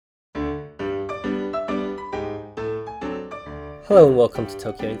Hello and welcome to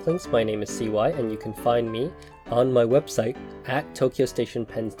Tokyo Inklings. My name is CY and you can find me on my website at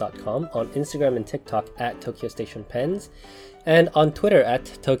tokyostationpens.com, on Instagram and TikTok at tokyostationpens, and on Twitter at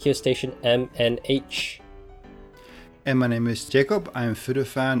tokyostationmnh. And my name is Jacob. I'm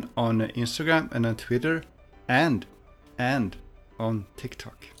Fudofan on Instagram and on Twitter and on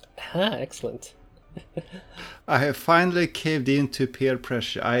TikTok. Excellent. I have finally caved into peer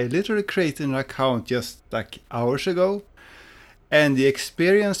pressure. I literally created an account just like hours ago, and the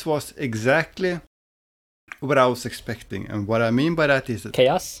experience was exactly what I was expecting. And what I mean by that is that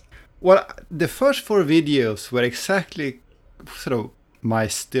Chaos? Well, the first 4 videos were exactly sort of my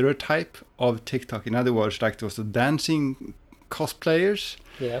stereotype of TikTok. In other words, like there was the dancing cosplayers.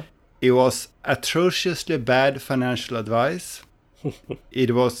 Yeah. It was atrociously bad financial advice.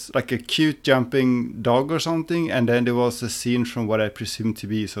 It was like a cute jumping dog or something. And then there was a scene from what I presume to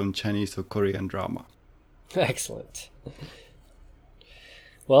be some Chinese or Korean drama. Excellent.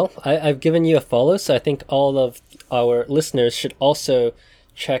 Well, I've given you a follow, so I think all of our listeners should also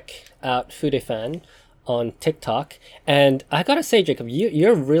check out Fudefan on TikTok. And I gotta say, Jacob,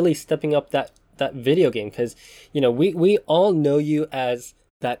 you're really stepping up that video game, because we all know you as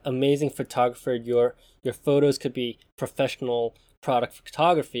that amazing photographer. Your photos could be professional product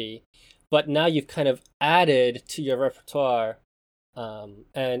photography, but now you've kind of added to your repertoire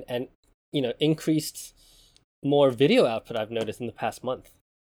and increased more video output, I've noticed, in the past month.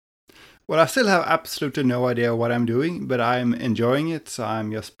 Well, I still have absolutely no idea what I'm doing, but I'm enjoying it. So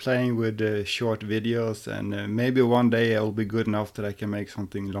I'm just playing with the short videos, and maybe one day I'll be good enough that I can make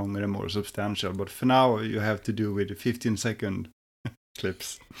something longer and more substantial. But for now, you have to do with 15-second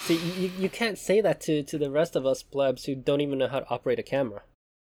clips. See, you can't say that to the rest of us plebs who don't even know how to operate a camera.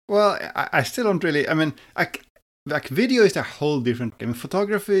 Well, I still don't really. I mean, like video is a whole different game.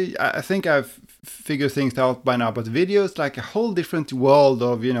 Photography, I think I've figured things out by now, but video is like a whole different world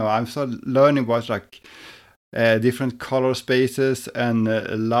of, I'm started learning about like different color spaces and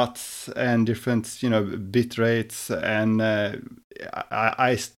LUTs and different, bit rates, and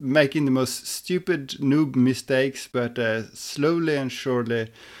I making the most stupid noob mistakes, but slowly and surely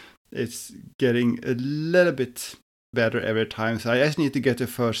it's getting a little bit better every time. So I just need to get the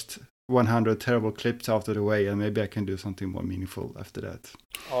first 100 terrible clips out of the way, and maybe I can do something more meaningful after that.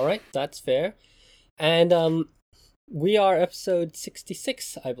 All right, that's fair. And we are episode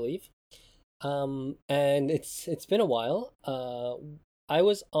 66, I believe. And it's been a while. I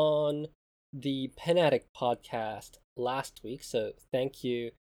was on the Pen Addict podcast last week, so thank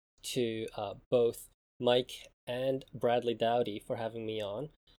you to both Mike and Bradley Dowdy for having me on.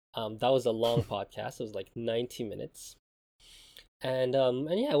 That was a long podcast. It was like 90 minutes. And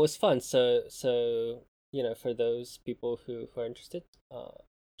yeah, it was fun. So for those people who are interested,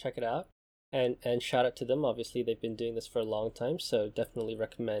 check it out, and shout out to them. Obviously, they've been doing this for a long time, so definitely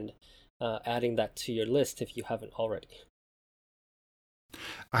recommend adding that to your list if you haven't already.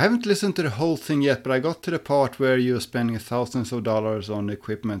 I haven't listened to the whole thing yet, but I got to the part where you're spending thousands of dollars on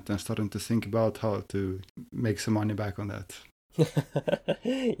equipment and starting to think about how to make some money back on that.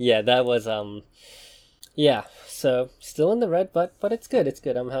 Yeah, that was yeah, so still in the red, but it's good. It's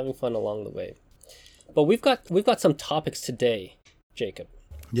good. I'm having fun along the way. But we've got some topics today, Jacob.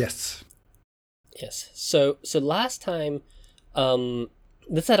 Yes. So last time,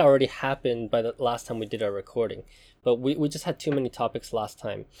 this had already happened by the last time we did our recording, but we just had too many topics last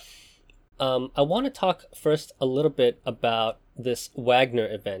time. I want to talk first a little bit about this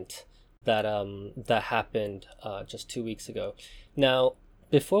Wagner event that happened just 2 weeks ago. Now,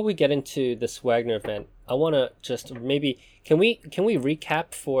 before we get into this Wagner event, I want to just maybe can we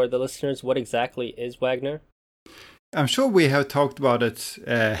recap for the listeners what exactly is Wagner? I'm sure we have talked about it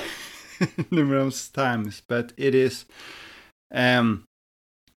numerous times, but it is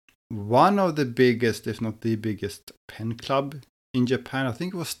one of the biggest, if not the biggest, pen club in Japan. I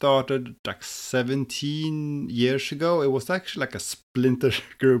think it was started like 17 years ago. It was actually like a splinter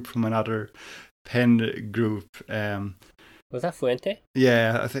group from another pen group. Was that Fuente?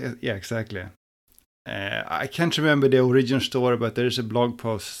 Yeah, exactly. I can't remember the origin story, but there is a blog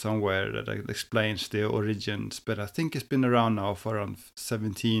post somewhere that explains the origins. But I think it's been around now for around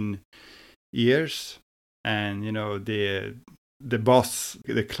 17 years. And, the boss,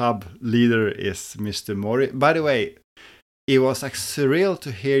 the club leader is Mr. Mori. By the way, it was like surreal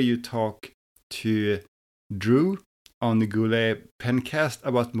to hear you talk to Drew on the Goulet Pencast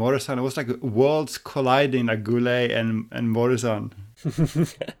about Morrison. It was like worlds colliding, like Goulet and Morrison.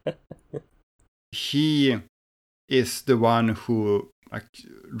 He is the one who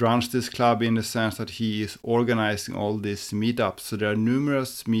runs this club in the sense that he is organizing all these meetups. So there are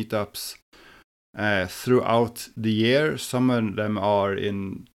numerous meetups throughout the year. Some of them are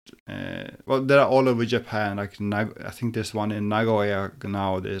in, they're all over Japan. Like I think there's one in Nagoya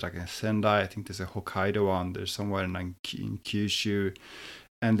now. There's like a Sendai. I think there's a Hokkaido one. There's somewhere in Kyushu,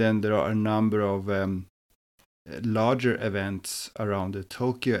 and then there are a number of larger events around the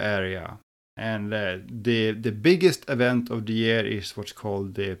Tokyo area. And the biggest event of the year is what's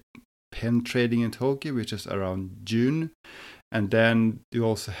called the pen trading in Tokyo, which is around June. And then you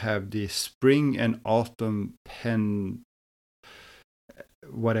also have the spring and autumn pen,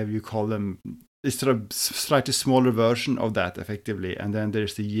 whatever you call them. It's sort of slightly smaller version of that, effectively. And then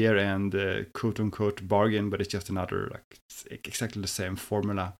there's the year-end quote-unquote bargain, but it's just another, like, it's exactly the same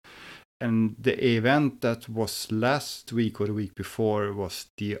formula. And the event that was last week or the week before was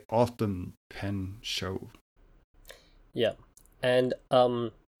the autumn pen show. Yeah, and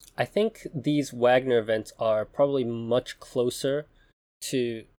I think these Wagner events are probably much closer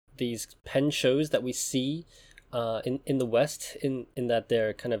to these pen shows that we see in the West, in that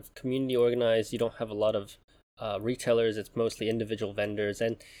they're kind of community organized. You don't have a lot of retailers. It's mostly individual vendors,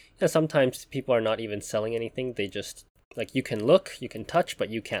 and sometimes people are not even selling anything. They just, like, you can look, you can touch, but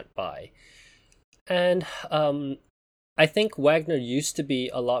you can't buy. And I think Wagner used to be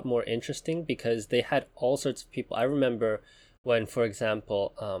a lot more interesting because they had all sorts of people. I remember when, for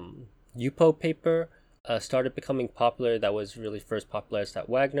example, Yupo paper started becoming popular. That was really first popularized at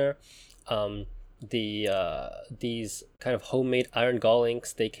Wagner. These kind of homemade iron gall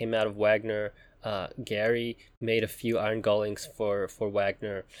inks, they came out of Wagner. Gary made a few iron gall inks for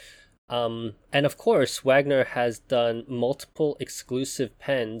Wagner. And of course, Wagner has done multiple exclusive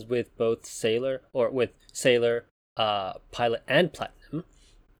pens with both Sailor, Pilot, and Platinum.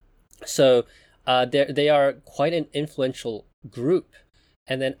 So they are quite an influential group.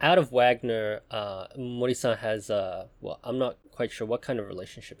 And then out of Wagner, Mori-san has I'm not quite sure what kind of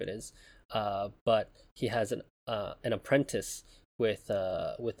relationship it is, but he has an apprentice with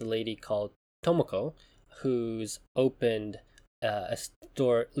a lady called Tomoko, who's opened a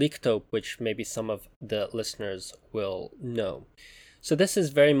store, Leaktope, which maybe some of the listeners will know. So this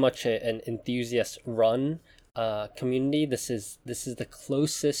is very much an enthusiast-run community. This is the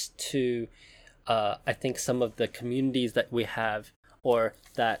closest to I think some of the communities that we have, or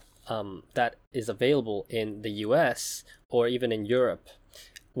that is available in the US or even in Europe.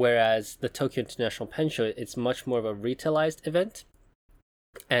 Whereas the Tokyo International Pen Show, it's much more of a retailized event,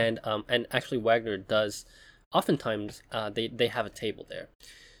 and actually Wagner does. Oftentimes, they have a table there.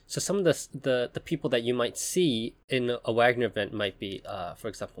 So some of the people that you might see in a Wagner event might be, for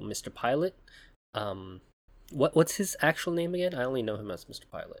example, Mr. Pilot. What's his actual name again? I only know him as Mr.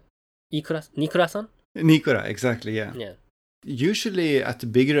 Pilot. Nikura-san? Nikura, exactly, yeah. Yeah. Usually at the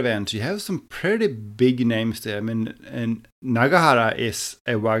bigger events, you have some pretty big names there. I mean, and Nagahara is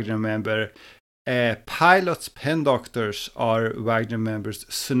a Wagner member. Pilot's pen doctors are Wagner members.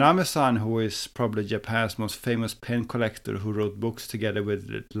 Tsunami-san, who is probably Japan's most famous pen collector, who wrote books together with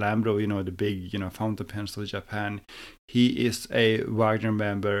Lambro, the big, fountain pens of Japan. He is a Wagner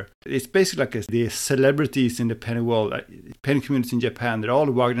member. It's basically like the celebrities in the pen world, pen community in Japan. They're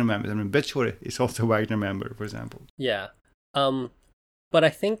all Wagner members. I mean, Betchori is also a Wagner member, for example. Yeah. But I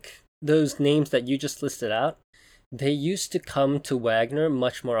think those names that you just listed out, they used to come to Wagner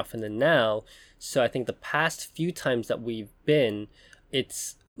much more often than now. So I think the past few times that we've been,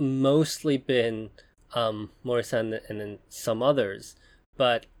 it's mostly been Mori-san and then some others.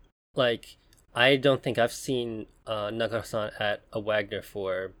 But like, I don't think I've seen Nagahara-san at a Wagner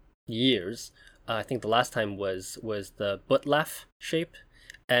for years. I think the last time was the Butt-Laugh shape,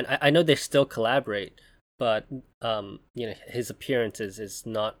 and I know they still collaborate, but his appearances is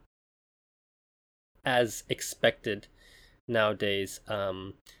not as expected nowadays.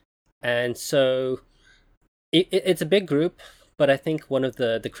 And so it's a big group, but I think one of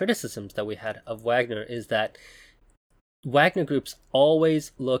the criticisms that we had of Wagner is that Wagner groups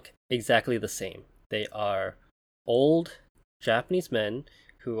always look exactly the same. They are old Japanese men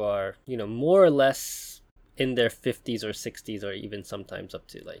who are, more or less in their 50s or 60s, or even sometimes up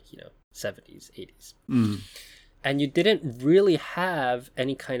to 70s, 80s. Mm. And you didn't really have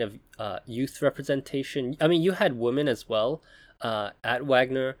any kind of youth representation. I mean, you had women as well at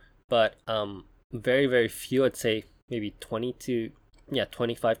Wagner, but very, very few. I'd say maybe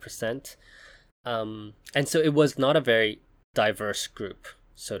 25%. And so it was not a very diverse group,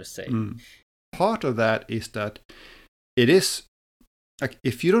 so to say. Part of that is that it is, like,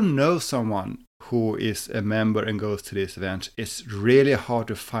 if you don't know someone who is a member and goes to this event, it's really hard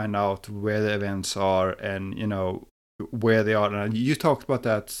to find out where the events are and, where they are. And you talked about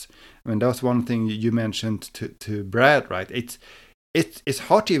that. I mean, that was one thing you mentioned to Brad, right? it's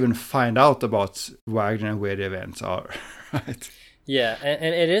hard to even find out about Wagner and where the events are, right? Yeah,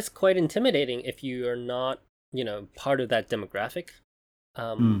 and it is quite intimidating if you are not, part of that demographic.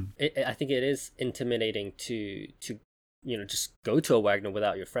 I think it is intimidating to just go to a Wagner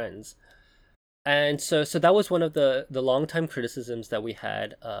without your friends. And so that was one of the long-time criticisms that we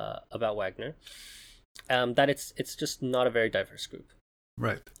had about Wagner, that it's just not a very diverse group.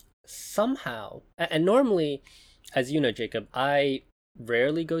 Right. Somehow, and normally, as you know, Jacob, I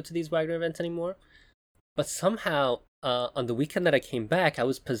rarely go to these Wagner events anymore. But somehow, on the weekend that I came back, I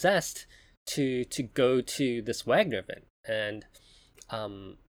was possessed to go to this Wagner event, and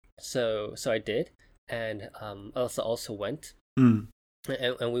so I did, and Elsa also went, and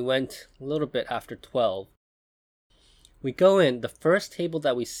we went a little bit after 12. We go in. The first table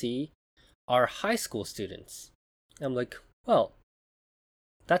that we see are high school students. I'm like, well,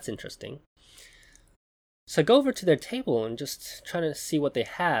 that's interesting. So I go over to their table and just trying to see what they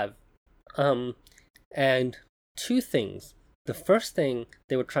have. And two things. The first thing,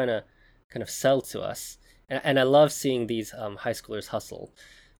 they were trying to kind of sell to us, and I love seeing these high schoolers hustle,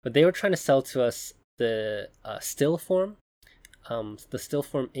 but they were trying to sell to us the Stillform, the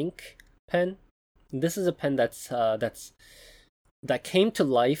Stillform ink pen. This is a pen that came to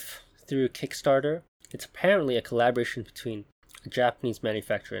life through Kickstarter. It's apparently a collaboration between a Japanese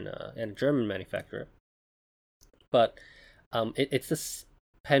manufacturer and a German manufacturer. But it's this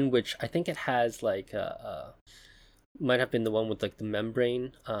pen which I think it has like might have been the one with like the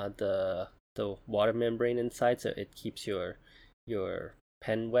membrane, the water membrane inside, so it keeps your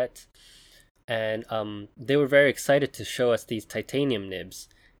pen wet. And they were very excited to show us these titanium nibs,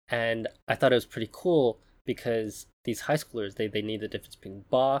 and I thought it was pretty cool because these high schoolers they need the difference between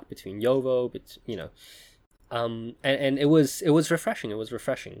Bach, between Yovo, and it was refreshing. It was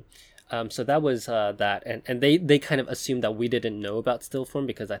refreshing. So that was that, and they kind of assumed that we didn't know about Stillform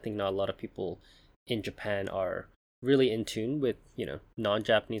because I think not a lot of people in Japan are really in tune with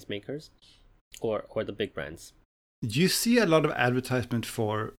non-Japanese makers or the big brands. You see a lot of advertisement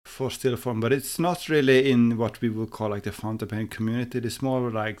for Stillform, but it's not really in what we would call like the fountain pen community. It's more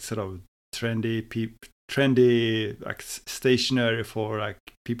like sort of trendy like stationery for like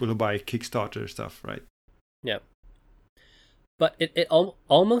people who buy Kickstarter stuff, right? Yeah. But it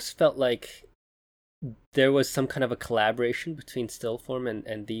almost felt like there was some kind of a collaboration between Stillform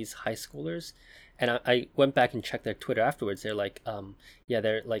and these high schoolers. And I went back and checked their Twitter afterwards. They're like,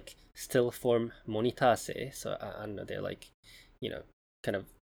 they're like Stillform Monitase. So I don't know, they're like, kind of,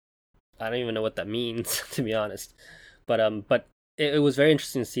 I don't even know what that means, to be honest. But it was very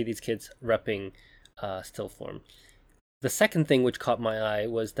interesting to see these kids repping Stillform. The second thing which caught my eye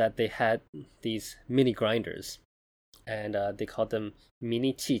was that they had these mini grinders, and they called them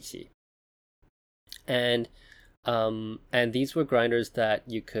mini chichi. And these were grinders that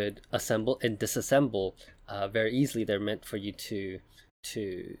you could assemble and disassemble very easily. They're meant for you to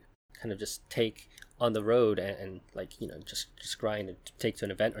kind of just take on the road and like just grind and take to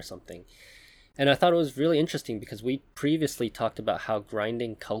an event or something. And I thought it was really interesting because we previously talked about how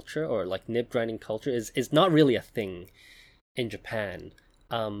grinding culture or like nib grinding culture is not really a thing in Japan.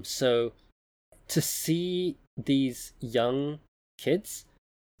 So to see these young kids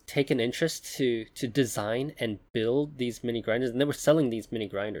take an interest to design and build these mini grinders, and they were selling these mini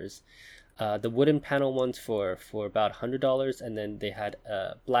grinders, the wooden panel ones for about $100, and then they had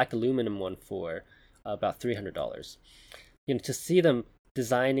a black aluminum one for about $300. To see them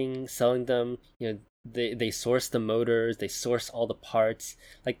designing, selling them, they source the motors, they source all the parts,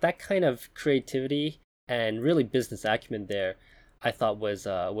 like that kind of creativity and really business acumen there, I thought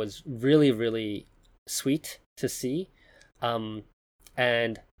was really, really sweet to see.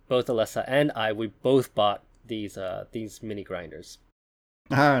 And both Alessa and we both bought these mini grinders.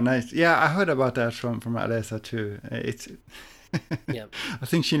 Oh, nice. Yeah, I heard about that from Alessa too. It's yeah. I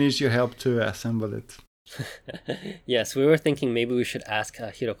think she needs your help to assemble it. Yes, we were thinking maybe we should ask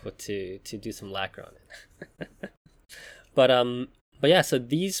Hiroko to do some lacquer on it. But yeah, so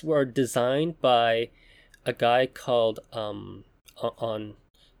these were designed by a guy called on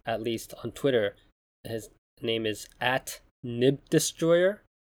at least on Twitter, his name is @NibDestroyer,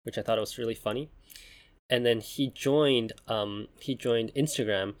 which I thought was really funny. And then he joined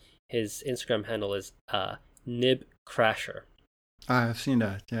Instagram. His Instagram handle is NibCrasher. I've seen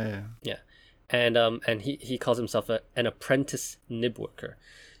that. Yeah. And he calls himself an apprentice nib worker.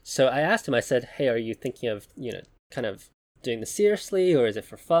 So I asked him, I said, hey, are you thinking of, kind of doing this seriously, or is it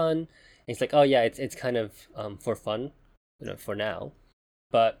for fun? And he's like, oh yeah, it's kind of for fun, for now.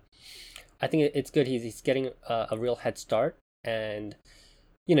 But I think it's good. He's getting a real head start, and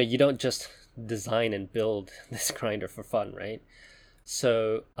you don't just design and build this grinder for fun, right?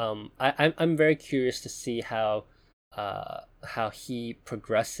 So I'm very curious to see how he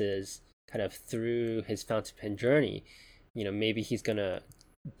progresses kind of through his fountain pen journey. Maybe he's gonna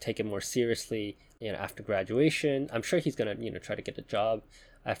take it more seriously, after graduation. I'm sure he's gonna, try to get a job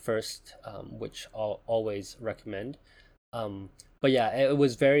at first, which I'll always recommend. But yeah, it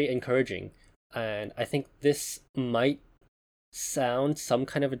was very encouraging, and I think this might sound some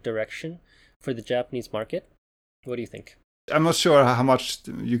kind of a direction for the Japanese market. What do you think? I'm not sure how much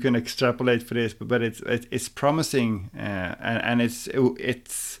you can extrapolate for this, but it's promising, and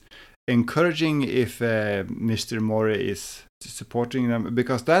it's encouraging if Mr. Mori is supporting them,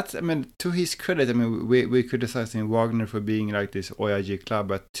 because that's, I mean, to his credit, I mean, we criticizing Wagner for being like this Oyaji club,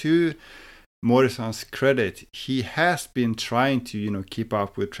 but to Mori-san's credit, he has been trying to keep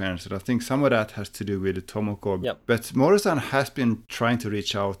up with trends, and I think some of that has to do with Tomoko. Yep. But Mori-san has been trying to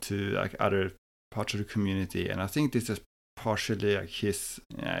reach out to like other parts of the community, and I think this is partially like his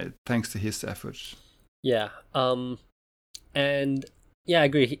thanks to his efforts. Yeah. And yeah, I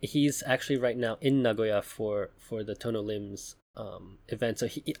agree. He's actually right now in Nagoya for the Tono Limbs event. So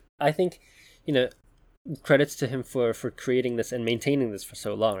I think, credits to him for creating this and maintaining this for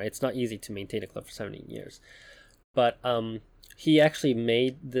so long. Right? It's not easy to maintain a club for 17 years. But he actually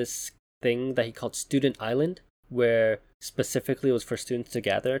made this thing that he called Student Island, where specifically it was for students to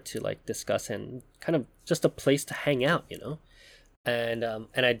gather to like discuss and kind of just a place to hang out, and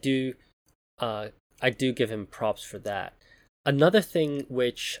I do give him props for that. Another thing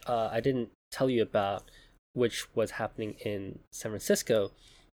which I didn't tell you about, which was happening in San Francisco,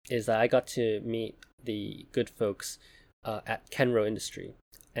 is that I got to meet the good folks at Kenro Industry,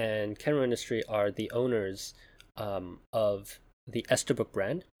 and Kenro Industry are the owners of the Esterbrook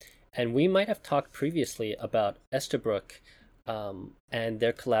brand. And we might have talked previously about Esterbrook and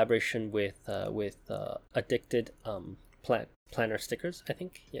their collaboration with Addicted planner stickers, I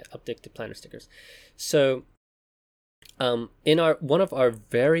think. Yeah, Addicted planner stickers. So in one of our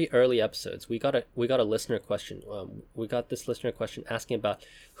very early episodes, we got a listener question. We got this listener question asking about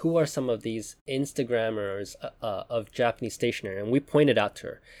who are some of these Instagrammers of Japanese stationery, and we pointed out to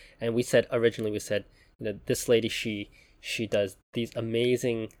her, and we said this lady, she does these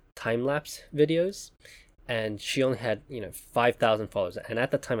amazing time-lapse videos, and she only had 5,000 followers, and at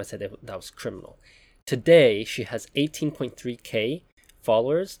the time I said that was criminal. Today she has 18.3k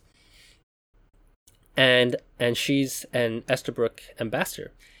followers, and she's an Esterbrook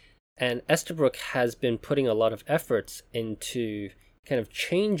ambassador, and Esterbrook has been putting a lot of efforts into kind of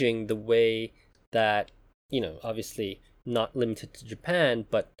changing the way that, obviously not limited to Japan,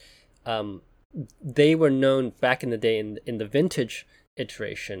 but they were known back in the day in the vintage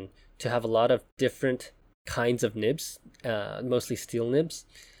iteration to have a lot of different kinds of nibs, mostly steel nibs.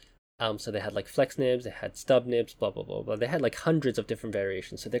 So they had like flex nibs, they had stub nibs, blah blah blah blah. They had like hundreds of different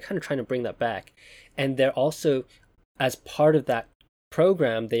variations. So they're kind of trying to bring that back, and they're also, as part of that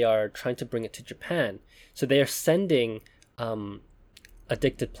program, they are trying to bring it to Japan. So they are sending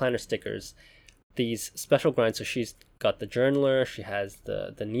Addicted planner stickers, these special grinds. So she's got the journaler, she has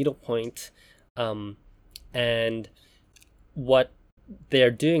the needlepoint, and what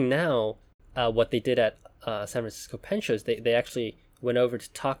they're doing now, what they did at San Francisco Pen Shows, they actually went over to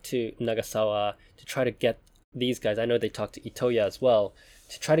talk to Nagasawa to try to get these guys, I know they talked to Itoya as well,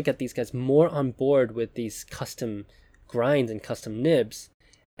 to try to get these guys more on board with these custom grinds and custom nibs,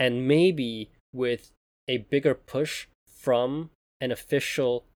 and maybe with a bigger push from an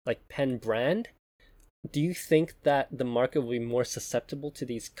official like pen brand. Do you think that the market will be more susceptible to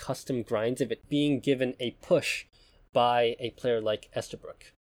these custom grinds if it being given a push by a player like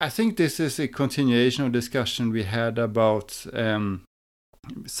Esterbrook? I think this is a continuation of discussion we had about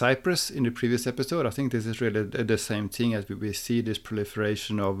Cyprus in the previous episode. I think this is really the same thing, as we see this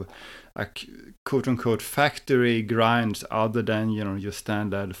proliferation of quote-unquote factory grinds other than your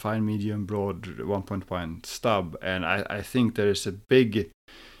standard fine, medium, broad 1.1 stub. And I think there is a big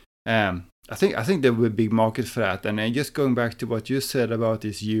I think there will be a big market for that. And just going back to what you said about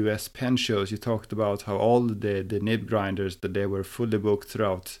these US pen shows, you talked about how all the nib grinders, that they were fully booked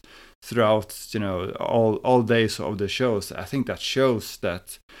throughout all days of the shows. I think that shows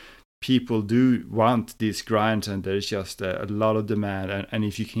that people do want these grinds, and there's just a lot of demand. And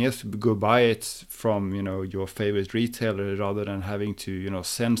if you can just go buy it from your favorite retailer, rather than having to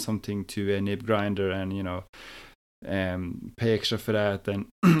send something to a nib grinder and pay extra for that, then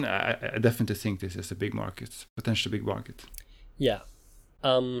I definitely think this is a big market, potentially big market. Yeah.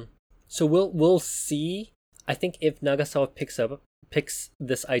 So we'll see. I think if Nagasawa picks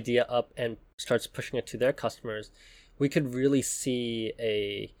this idea up and starts pushing it to their customers, we could really see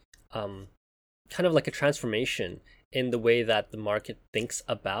a kind of like a transformation in the way that the market thinks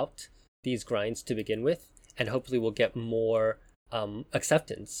about these grinds to begin with, and hopefully we'll get more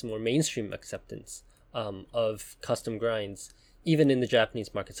acceptance, more mainstream acceptance of custom grinds, even in the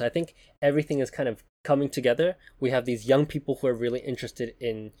Japanese market. So I think everything is kind of coming together. We have these young people who are really interested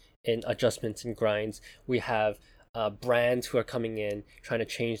in adjustments and grinds. We have brands who are coming in, trying to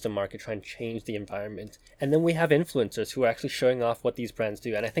change the market, trying to change the environment. And then we have influencers who are actually showing off what these brands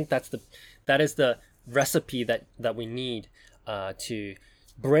do. And I think that is the recipe that we need to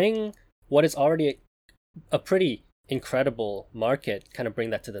bring what is already a pretty incredible market, kind of bring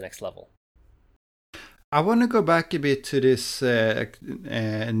that to the next level. I want to go back a bit to this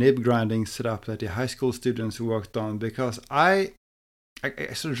nib grinding setup that the high school students worked on, because I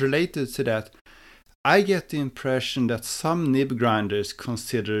sort of related to that. I get the impression that some nib grinders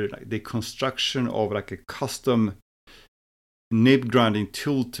consider like the construction of like a custom nib grinding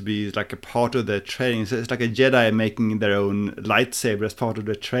tool to be like a part of their training. So it's like a Jedi making their own lightsaber as part of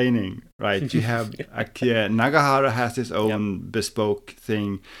their training, right? You have like Nagahara has his own bespoke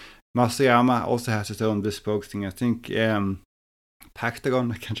thing. Masayama also has his own bespoke thing. I think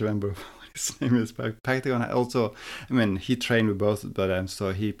Pactagon, I can't remember what his name is, but Pactagon also, I mean, he trained with both of them,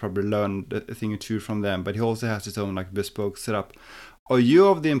 so he probably learned a thing or two from them, but he also has his own like bespoke setup. Are you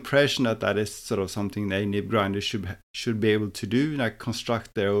of the impression that is sort of something a nib grinder should be able to do, like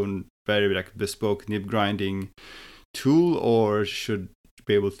construct their own very like bespoke nib grinding tool, or should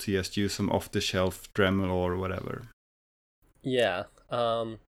be able to just use some off-the-shelf Dremel or whatever? Yeah.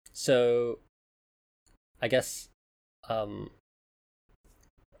 So I guess,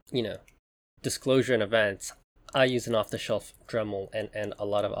 disclosure in advance, I use an off-the-shelf Dremel and a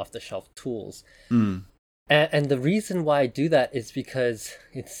lot of off-the-shelf tools. And the reason why I do that is because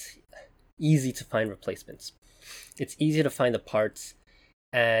it's easy to find replacements. It's easy to find the parts,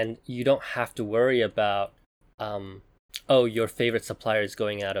 and you don't have to worry about, your favorite supplier is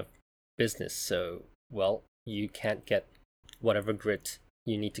going out of business, so, well, you can't get whatever grit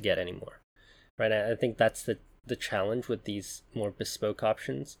you need to get anymore, right? I think that's the challenge with these more bespoke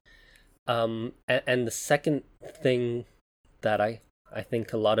options. And the second thing that I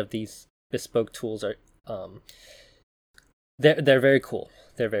think a lot of these bespoke tools are, they're very cool.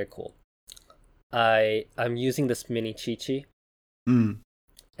 They're very cool. I'm using this mini Chichi,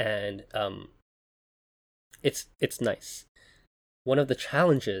 and it's nice. One of the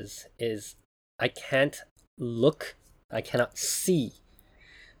challenges is I cannot see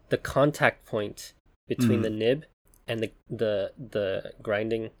the contact point between the nib and the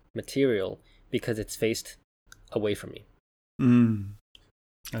grinding material because it's faced away from me.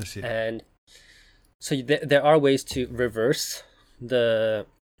 I see. And so there are ways to reverse the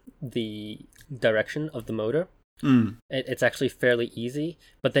direction of the motor. It's actually fairly easy,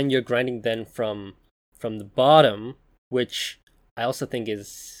 but then you're grinding then from the bottom, which I also think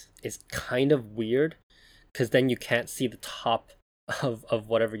is kind of weird, because then you can't see the top of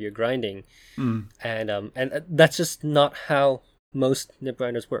whatever you're grinding, and that's just not how most nib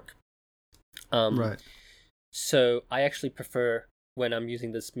grinders work. Right. So I actually prefer, when I'm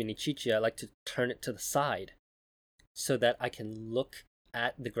using this mini Chichi, I like to turn it to the side so that I can look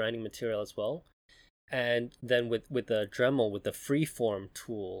at the grinding material as well. And then with the Dremel, with the freeform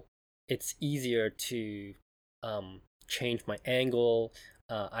tool, it's easier to change my angle.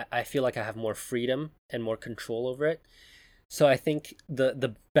 I feel like I have more freedom and more control over it. So I think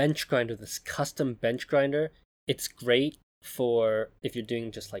the bench grinder, this custom bench grinder, it's great for if you're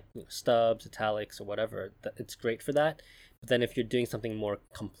doing just like stubs, italics, or whatever. It's great for that. But then if you're doing something more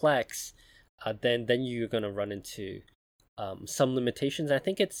complex, then you're gonna run into some limitations. I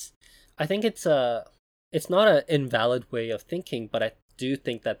think it's not an invalid way of thinking, but I do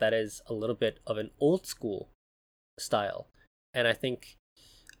think that is a little bit of an old school style. And I think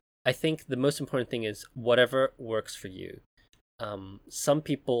the most important thing is whatever works for you. Some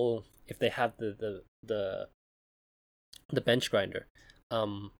people, if they have the bench grinder,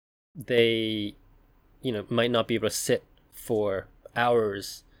 they might not be able to sit for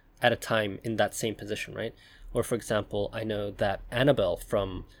hours at a time in that same position, right? Or for example, I know that Annabelle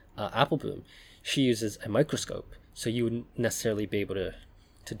from Appleboom, she uses a microscope, so you wouldn't necessarily be able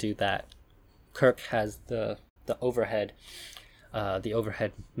to do that. Kirk has the overhead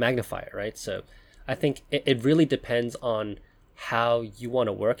magnifier, right? So I think it really depends on how you want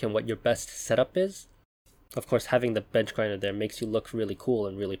to work and what your best setup is. Of course, having the bench grinder there makes you look really cool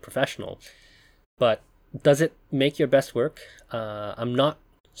and really professional, but does it make your best work? I'm not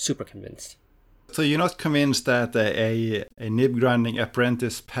super convinced. So you're not convinced that a nib grinding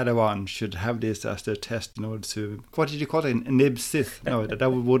apprentice Padawan should have this as their test in order to, what did you call it, a nib Sith? No, that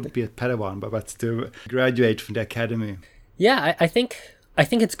wouldn't be a Padawan, but to graduate from the academy. Yeah, I think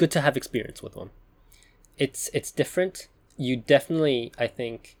it's good to have experience with one. It's different. You definitely, I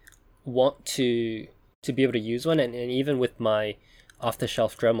think, want to be able to use one, and even with my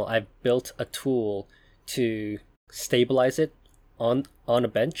off-the-shelf Dremel, I've built a tool to stabilize it on a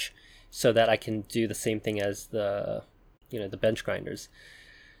bench, so that I can do the same thing as the bench grinders.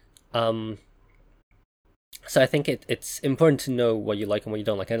 So I think it's important to know what you like and what you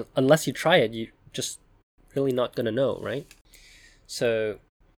don't like, and unless you try it, you just really not gonna know, right? So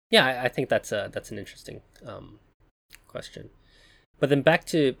yeah, I think that's an interesting question. But then back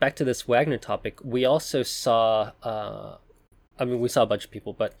to this Wagner topic, we also saw we saw a bunch of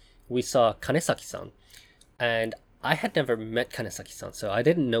people, but we saw Kanesaki-san, and I had never met Kanesaki-san, so I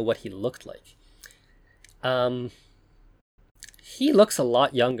didn't know what he looked like. He looks a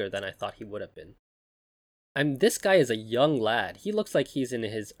lot younger than I thought he would have been. This guy is a young lad. He looks like he's in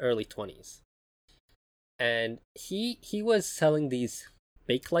his early 20s. And he was selling these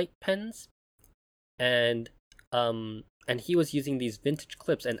Bakelite pens, and he was using these vintage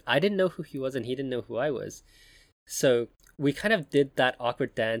clips, and I didn't know who he was and he didn't know who I was. So we kind of did that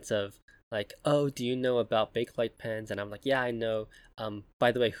awkward dance of like, oh, do you know about Bakelite pens? And I'm like, yeah, I know.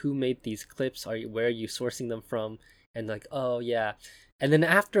 By the way, who made these clips? Where are you sourcing them from? And like, oh yeah. And then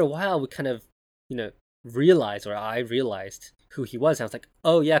after a while, we kind of, realized, or I realized who he was. And I was like,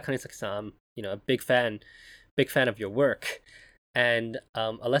 oh yeah, Kanesaki-san, a big fan of your work. And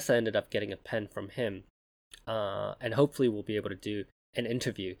Alessa ended up getting a pen from him. And hopefully we'll be able to do an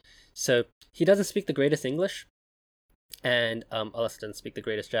interview. So he doesn't speak the greatest English, and Alessa doesn't speak the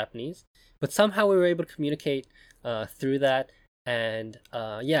greatest Japanese, but somehow we were able to communicate through that. And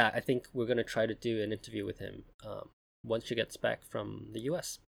I think we're going to try to do an interview with him once he gets back from the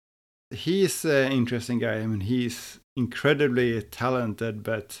US. He's an interesting guy. I mean, he's incredibly talented,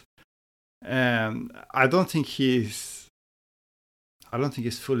 but I don't think he's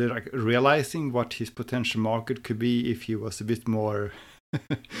fully like realizing what his potential market could be if he was a bit more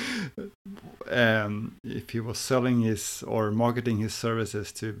if he was selling his or marketing his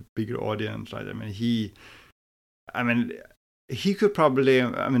services to a bigger audience, right? He could probably,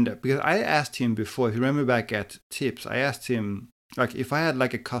 because I asked him before, if you remember back at Tips, I asked him, like, if I had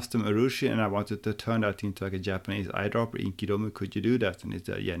like a custom Urushi and I wanted to turn that into like a Japanese eyedropper Inkidomu, could you do that? And he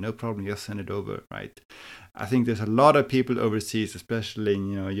said, yeah, no problem, just send it over, right? I think there's a lot of people overseas, especially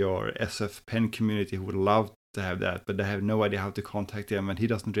in your SF pen community, who would love to have that, but they have no idea how to contact him, and he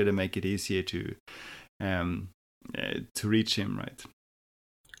doesn't really make it easier to reach him, right?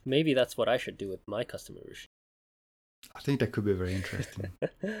 Maybe that's what I should do with my custom Urushi. I think that could be very interesting.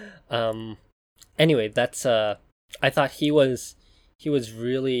 Anyway, that's I thought he was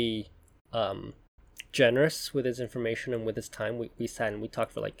really generous with his information and with his time. We sat and we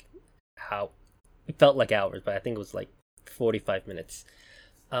talked for like how it felt like hours, but I think it was like 45 minutes.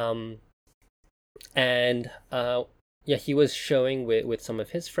 He was showing with some of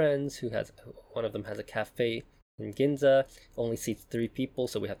his friends one of them has a cafe in Ginza, only seats 3 people,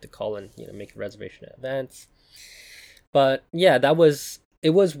 so we have to call and make a reservation in advance. But yeah, it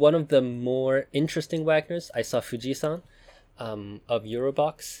was one of the more interesting Wagners. I saw Fuji-san of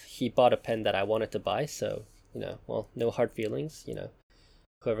Eurobox. He bought a pen that I wanted to buy, so no hard feelings.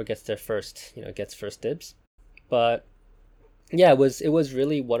 Whoever gets there first, gets first dibs. But yeah, it was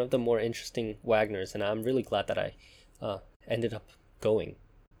really one of the more interesting Wagners, and I'm really glad that I ended up going.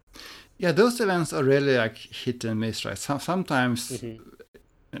 Yeah, those events are really like hit and miss, right? Sometimes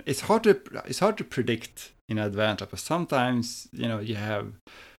it's hard to predict in advance, but sometimes you have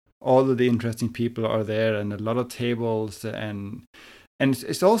all of the interesting people are there and a lot of tables, and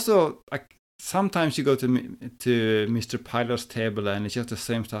it's also like sometimes you go to Mr. Pilot's table and it's just the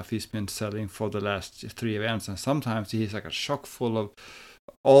same stuff he's been selling for the last 3 events, and sometimes he's like a chock full of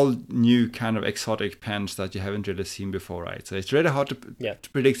all new kind of exotic pens that you haven't really seen before, right? So it's really hard to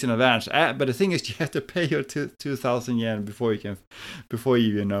predict in advance. But the thing is, you have to pay your 2,000 yen before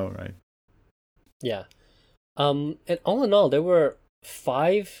you know, right? Yeah. And all in all, there were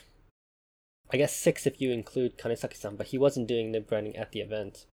 5, I guess 6 if you include Kanesaki-san, but he wasn't doing nib grinding at the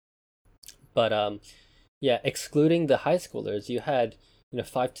event. But excluding the high schoolers, you had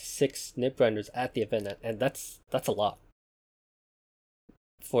 5 to 6 nib grinders at the event, and that's a lot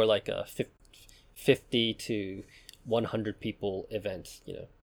for like a 50 to 100 people event.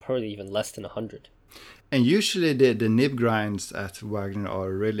 Probably even less than 100. And usually the nib grinds at Wagner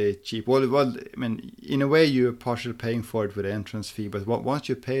are really cheap. Well, I mean, in a way you're partially paying for it with the entrance fee, but once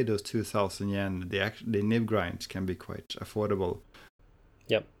you pay those 2,000 yen, the nib grinds can be quite affordable.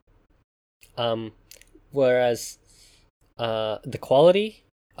 Yep. Whereas the quality,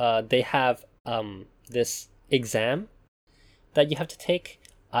 they have this exam that you have to take.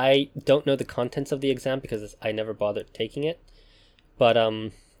 I don't know the contents of the exam because I never bothered taking it.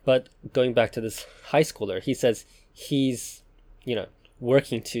 But going back to this high schooler, he says he's,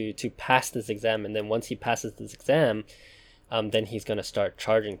 working to pass this exam, and then once he passes this exam, then he's gonna start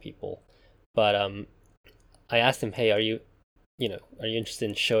charging people. But I asked him, hey, are you interested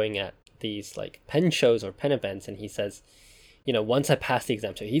in showing at these like pen shows or pen events? And he says, once I pass the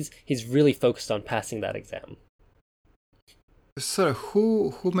exam, so he's really focused on passing that exam. So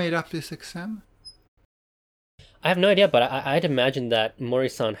who made up this exam? I have no idea, but I'd imagine that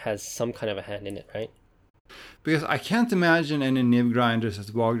Mori-san has some kind of a hand in it, right? Because I can't imagine any nib grinders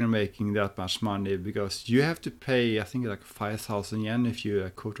at Wagner making that much money, because you have to pay, I think, like 5,000 yen if you're a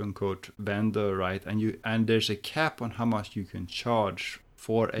quote-unquote vendor, right? And there's a cap on how much you can charge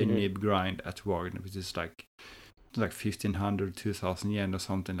for a nib grind at Wagner, which is like 1,500, 2,000 yen or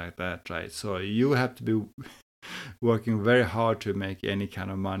something like that, right? So you have to be working very hard to make any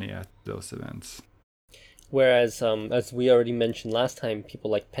kind of money at those events. Whereas, as we already mentioned last time, people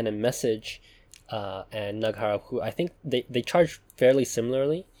like Pen and Message and Nagahara, who I think they charge fairly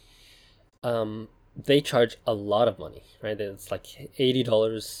similarly, they charge a lot of money, right? It's like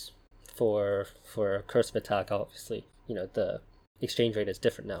 $80 for a cursive attack. Obviously, the exchange rate is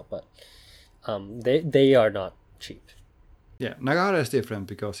different now, but they are not cheap. Yeah, Nagahara is different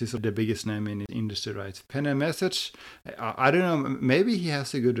because he's the biggest name in the industry, right? Pen and Message, I don't know, maybe he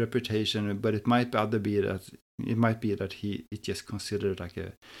has a good reputation, but it might be that he just considered like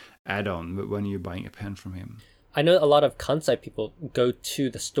a add-on when you're buying a pen from him. I know a lot of Kansai people go to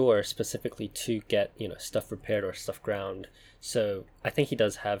the store specifically to get, stuff repaired or stuff ground. So I think he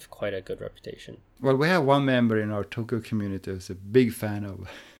does have quite a good reputation. Well, we have one member in our Tokyo community who's a big fan of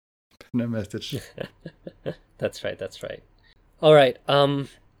Pen and Message. That's right. All right.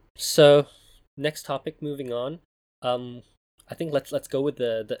 So next topic, moving on. I think let's go with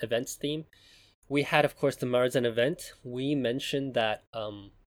the events theme. We had, of course, the Maruzen event. We mentioned that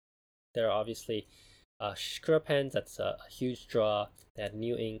there are obviously Shikura pens. That's a huge draw. They had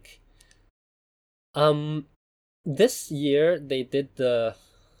new ink. This year they did the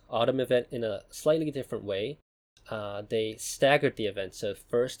autumn event in a slightly different way. They staggered the event. So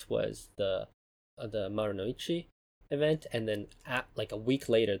first was the Marunouchi event, and then like a week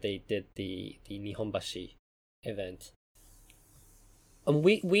later they did the Nihonbashi event.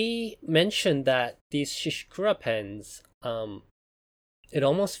 We mentioned that these Shishikura pens, it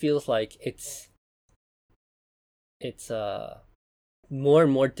almost feels like it's more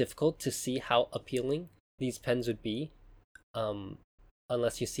and more difficult to see how appealing these pens would be,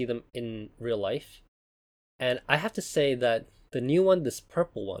 unless you see them in real life. And I have to say that the new one, this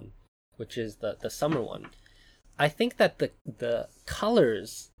purple one, which is the summer one, I think that the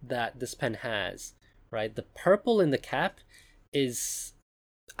colors that this pen has, right, the purple in the cap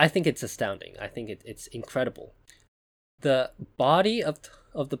I think it's astounding. I think it's incredible. The body of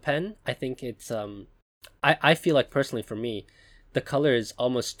the pen, I think it's I feel like personally for me, the color is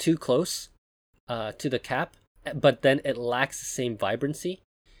almost too close to the cap, but then it lacks the same vibrancy.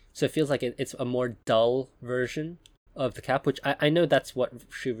 So it feels like it's a more dull version of the cap, which I know that's what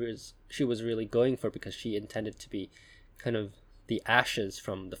she was really going for, because she intended to be kind of the ashes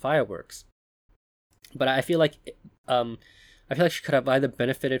from the fireworks. But I feel like she could have either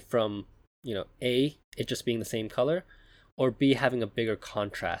benefited from, A, it just being the same color, or B, having a bigger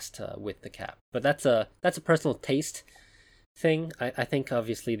contrast with the cap. But that's a personal taste thing. I think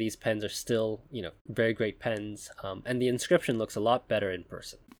obviously these pens are still, very great pens, and the inscription looks a lot better in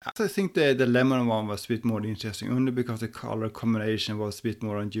person. I think the lemon one was a bit more interesting, only because the color combination was a bit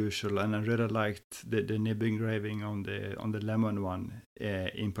more unusual, and I really liked the nib engraving on the lemon one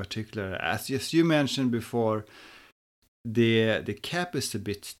in particular. As you mentioned before, the cap is a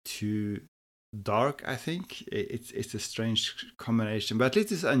bit too dark. I think it's a strange combination, but at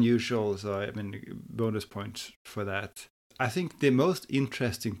least it's unusual. So I mean, bonus point for that. I think the most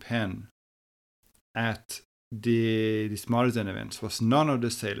interesting pen at this Maruzen event was none of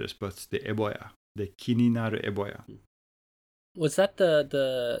the sailors, but the Eboya, the Kininaru Eboya. Was that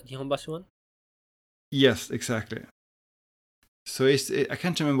the Nihonbashi one? Yes, exactly. So I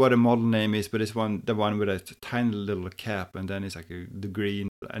can't remember what the model name is, but it's the one with a tiny little cap, and then it's like the green.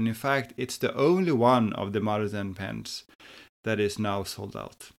 And in fact, it's the only one of the Maruzen pens that is now sold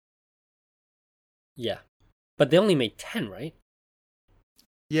out. Yeah. But they only made 10, right?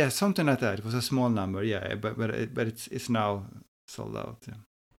 Yeah, something like that. It was a small number, yeah, but it's now sold out.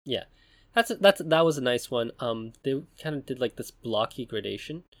 Yeah. That was a nice one. They kind of did like this blocky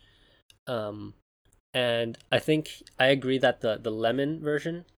gradation. And I think I agree that the lemon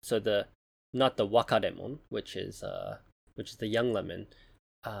version, so the not the wakaremon, which is the young lemon,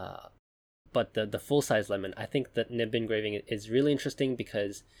 but the full size lemon. I think that nib engraving is really interesting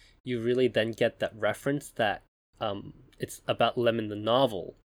because you really then get that reference that it's about lemon the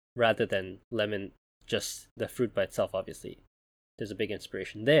novel rather than lemon just the fruit by itself. Obviously, there's a big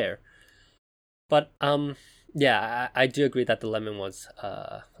inspiration there, but yeah, I do agree that the lemon was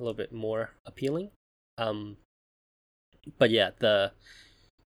a little bit more appealing. But yeah, the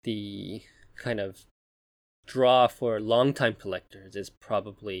kind of draw for longtime collectors is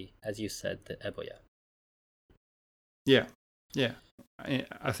probably, as you said, the Eboya. Yeah,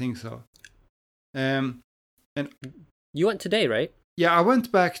 I think so. And you went today, right? Yeah, I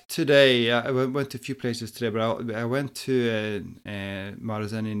went back today. I went to a few places today, but I went to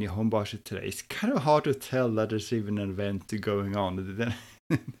Maruzen in Nihonbashi today. It's kind of hard to tell that there's even an event going on.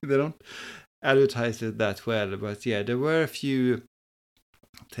 They don't advertise it that well, but yeah, there were a few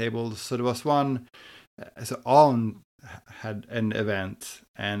tables. So there was one, so On had an event,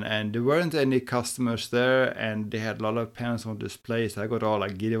 and there weren't any customers there, and they had a lot of pens on display. So I got all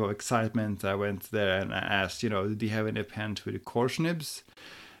like giddy of excitement. I went there and I asked, do you have any pens with the coarse nibs?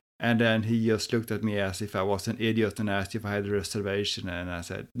 And then he just looked at me as if I was an idiot and asked if I had a reservation. And I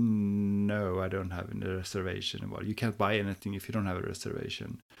said, no, I don't have any reservation. Well, you can't buy anything if you don't have a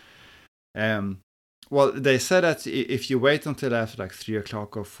reservation. Well, they said that if you wait until after like 3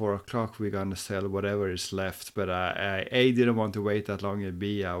 o'clock or 4 o'clock, we're going to sell whatever is left. But I didn't want to wait that long, and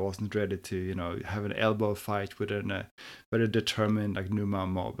B, I wasn't ready to, have an elbow fight with a very determined like Numa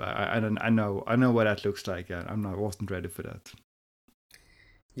mob. I know what that looks like, and I wasn't ready for that.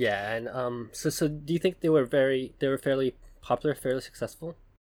 Yeah, and so do you think they were fairly popular, fairly successful?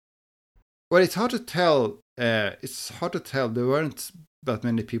 Well, it's hard to tell. There weren't that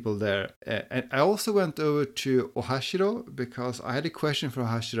many people there. And I also went over to Ohashiro because I had a question for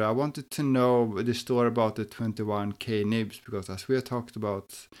Ohashiro. I wanted to know the story about the 21K nibs because, as we have talked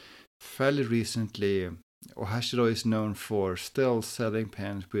about fairly recently, Ohashiro is known for still selling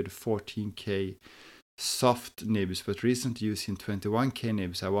pens with 14K soft nibs, but recently using 21K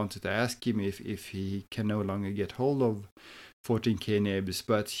nibs. I wanted to ask him if he can no longer get hold of 14K nibs,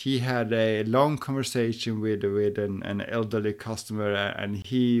 but he had a long conversation with an elderly customer, and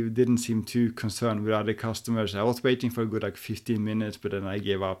he didn't seem too concerned with other customers. I was waiting for a good 15 minutes, but then I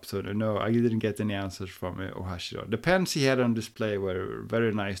gave up. So no, I didn't get any answers from Ohashiro. The pens he had on display were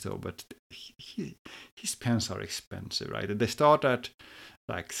very nice though, but his pens are expensive, right? They start at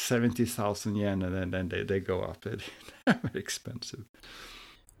 70,000 yen, and then they go up. They're very expensive.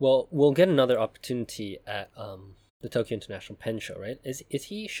 Well, we'll get another opportunity at the Tokyo International Pen Show, right? Is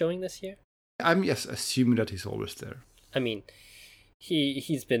he showing this year? I'm just assuming that he's always there. I mean,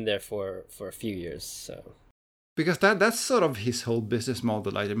 he's been there for a few years, so. Because that's sort of his whole business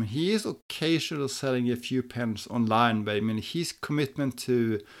model. I mean, he is occasionally selling a few pens online, but I mean, his commitment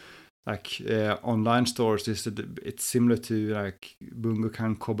to online stores is that it's similar to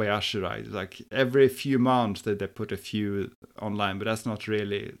Bungokan Kobayashi, right? Like every few months they put a few online, but that's not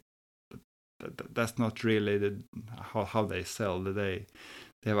really how they sell. They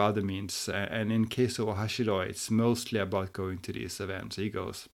have other means, and in case of Ohashiro, it's mostly about going to these events. He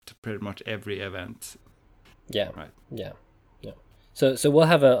goes to pretty much every event. Yeah. Right. Yeah. So we'll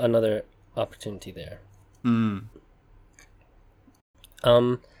have another opportunity there.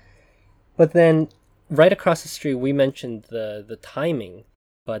 But then right across the street, we mentioned the timing,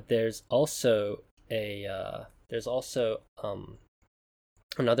 but there's also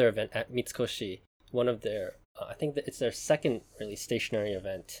another event at Mitsukoshi. One of their, I think that it's their second really stationary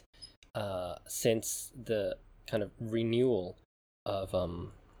event since the kind of renewal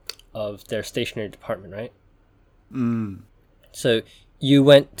of their stationery department, right? So you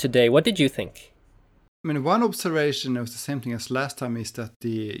went today. What did you think? I mean, one observation was the same thing as last time, is that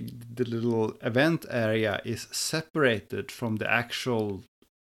the little event area is separated from the actual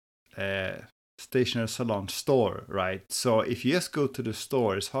stationery salon store, right? So if you just go to the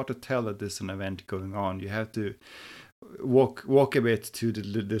store, it's hard to tell that there's an event going on. You have to walk a bit to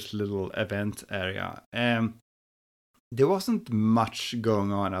this little event area. There wasn't much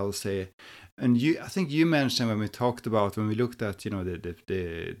going on, I would say. And I think you mentioned when we looked at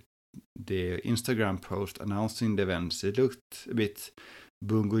the Instagram post announcing the events, it looked a bit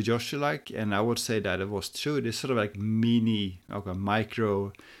Bungo Joshi like, and I would say that it was true. This sort of mini,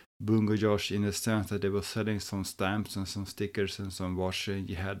 micro Bungo Josh in the sense that they were selling some stamps and some stickers and some washing.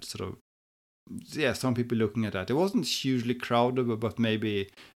 You had sort of, some people looking at that. It wasn't hugely crowded, but maybe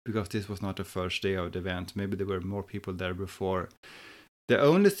because this was not the first day of the event, maybe there were more people there before. The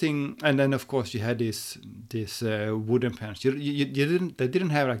only thing, and then of course you had this wooden pens. They didn't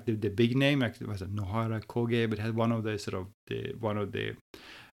have like the big name, like it was a Nohara Koge, but it had one of the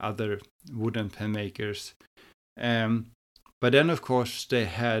other wooden pen makers. But then of course they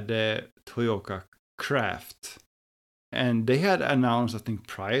had Toyoka Craft, and they had announced, I think,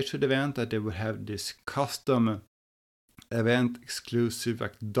 prior to the event that they would have this custom event exclusive,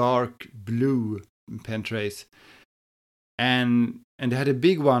 like dark blue pen trays. And they had a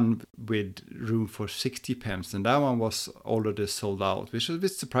big one with room for 60 pens, and that one was already sold out, which was a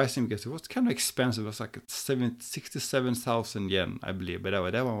bit surprising because it was kind of expensive. It was like 67,000 yen, I believe, but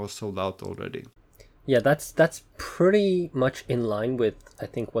that one was sold out already. Yeah, that's pretty much in line with, I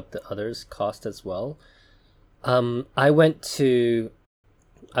think, what the others cost as well. I went to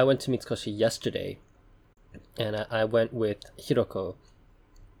Mitsukoshi yesterday, and I went with Hiroko.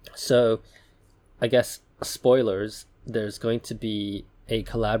 So, I guess, spoilers, there's going to be a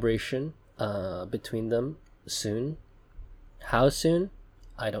collaboration between them soon. How soon?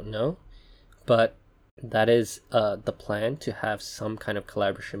 I don't know. But that is the plan, to have some kind of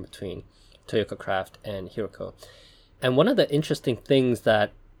collaboration between Toyoka Craft and Hiroko. And one of the interesting things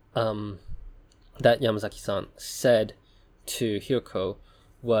that that Yamazaki-san said to Hiroko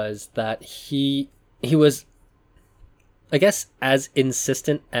was that he was, I guess, as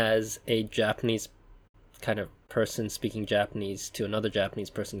insistent as a Japanese kind of person speaking Japanese to another Japanese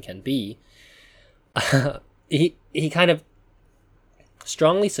person can be. He kind of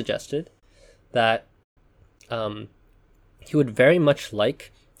strongly suggested that he would very much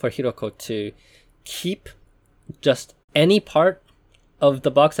like for Hiroko to keep just any part of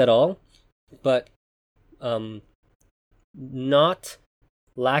the box at all, but not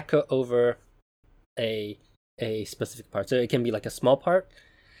lacquer over a specific part. So it can be like a small part,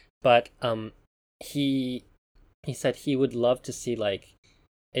 but he said he would love to see like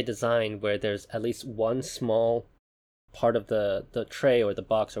a design where there's at least one small part of the tray or the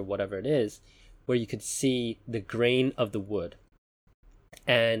box or whatever it is where you could see the grain of the wood.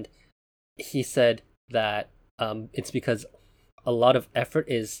 And he said that it's because a lot of effort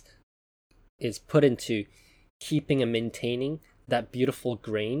is put into keeping and maintaining that beautiful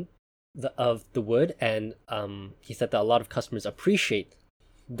grain of the wood, and he said that a lot of customers appreciate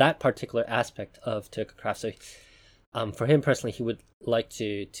that particular aspect of Toyoka Craft. So for him personally, he would like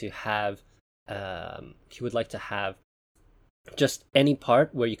to have just any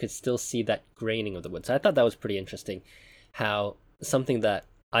part where you could still see that graining of the wood. So I thought that was pretty interesting, how something that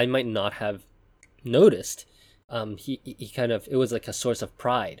I might not have noticed, he kind of, it was like a source of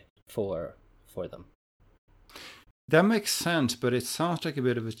pride for them. That makes sense, but it sounds like a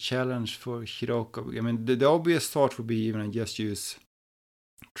bit of a challenge for Hiroko. I mean, the obvious thought would be even just use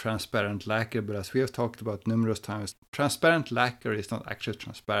transparent lacquer, but as we have talked about numerous times, transparent lacquer is not actually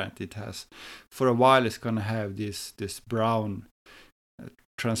transparent. It has, for a while, it's going to have this brown,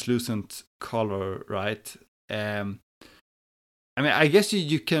 translucent color, right? I mean, I guess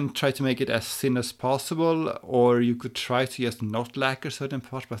you can try to make it as thin as possible, or you could try to just not lacquer certain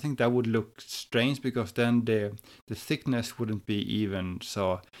parts, but I think that would look strange because then the thickness wouldn't be even.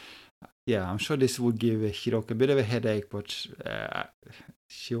 So, yeah, I'm sure this would give Hiroko a bit of a headache, but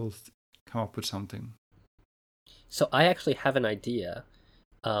she'll come up with something. So I actually have an idea,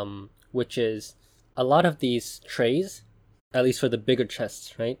 which is a lot of these trays, at least for the bigger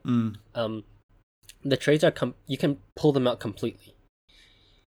chests, right? The trays are you can pull them out completely.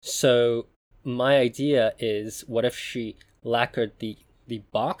 So my idea is, what if she lacquered the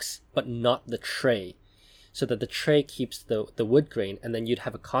box but not the tray, so that the tray keeps the wood grain, and then you'd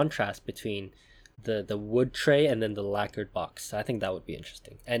have a contrast between the wood tray and then the lacquered box. I think that would be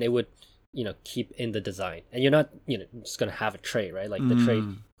interesting, and it would, keep in the design, and you're not just gonna have a tray, right? Like the tray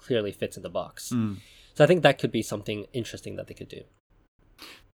clearly fits in the box. So I think that could be something interesting that they could do.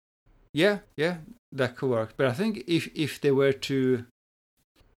 Yeah, that could work. But I think if they were to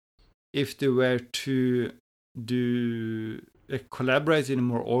do collaborate in a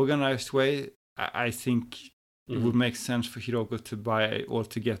more organized way, I think it would make sense for Hiroko to buy or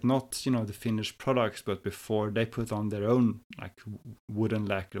to get not the finished products, but before they put on their own like wooden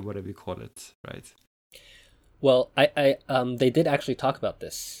lacquer, whatever you call it, right? Well, I they did actually talk about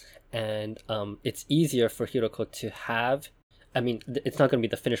this, and it's easier for Hiroko to have. I mean, it's not going to be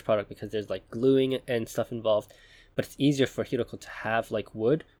the finished product because there's like gluing and stuff involved, but it's easier for Hiroko to have like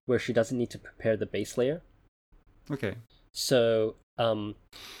wood where she doesn't need to prepare the base layer. Okay. So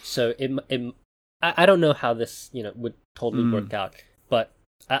so I don't know how this would totally work out, but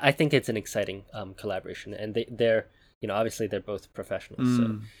I think it's an exciting collaboration, and they're obviously they're both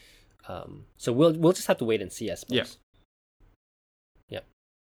professionals, so we'll just have to wait and see, I suppose. Yeah.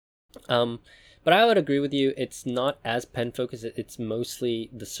 But I would agree with you. It's not as pen focused. It's mostly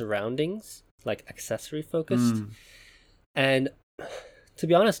the surroundings, like accessory focused. And to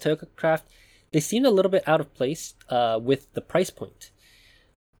be honest, Toyota Craft, they seemed a little bit out of place with the price point.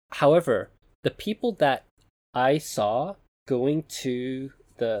 However, the people that I saw going to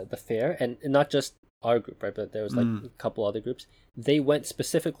the fair, and not just our group, right, but there was like a couple other groups, they went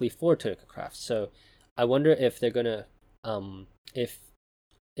specifically for Toyota Craft. So I wonder if they're gonna if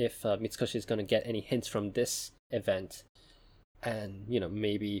Mitsukoshi is gonna get any hints from this event, and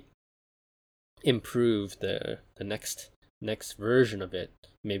maybe improve the next version of it,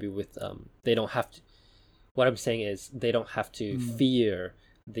 maybe with they don't have to, what I'm saying is they don't have to fear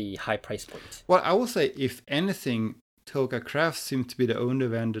the high price point. Well, I will say, if anything, Toyota Craft seemed to be the only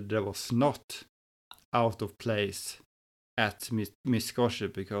vendor that was not out of place at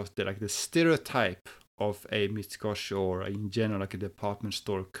Mitsukoshi, because they're like the stereotype of a Mitsukoshi, or in general like a department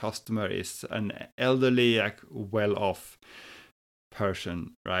store customer, is an elderly, like well-off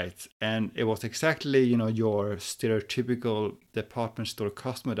person, right? And it was exactly your stereotypical department store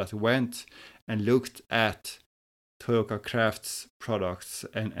customer that went and looked at Toyota Craft's products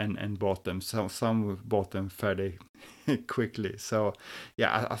and bought them. Some bought them fairly quickly. So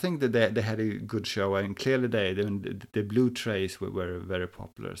yeah, I think that they had a good show, and clearly the blue trays were very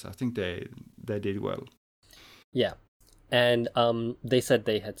popular. So I think they did well. Yeah, and they said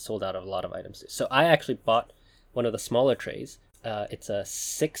they had sold out of a lot of items. So I actually bought one of the smaller trays. It's a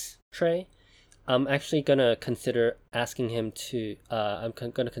 6 tray. I'm actually gonna consider asking him to.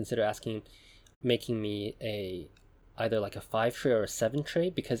 Making me either like a 5 tray or a 7 tray,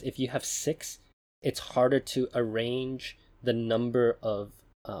 because if you have 6, it's harder to arrange the number of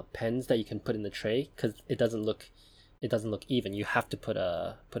pens that you can put in the tray, because it doesn't look even. You have to put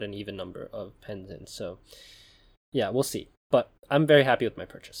an even number of pens in. So yeah, we'll see. But I'm very happy with my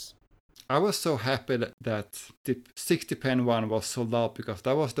purchase. I was so happy that the 60 pen one was sold out, because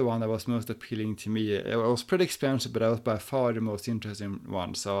that was the one that was most appealing to me. It was pretty expensive, but that was by far the most interesting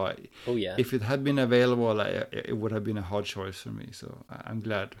one. So if it had been available, it would have been a hard choice for me. So I'm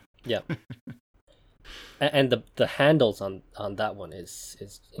glad. Yeah. And the handles on that one is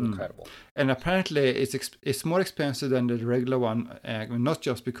incredible. And apparently it's more expensive than the regular one, not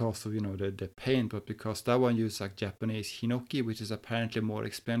just because of the paint, but because that one uses like Japanese hinoki, which is apparently more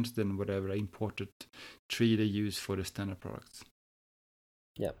expensive than whatever imported tree they use for the standard products.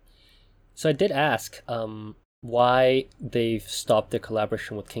 Yeah. So I did ask why they've stopped their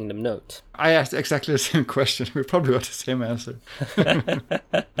collaboration with Kingdom Note. I asked exactly the same question. We probably got the same answer.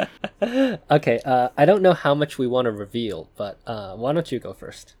 Okay, I don't know how much we want to reveal, but why don't you go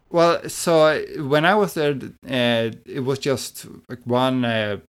first? Well, so when I was there, it was just like one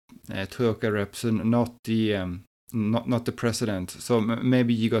Toyota rep, so not the president. So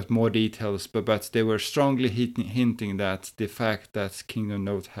maybe you got more details, but they were strongly hinting that the fact that Kingdom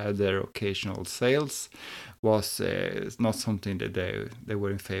Note had their occasional sales was not something that they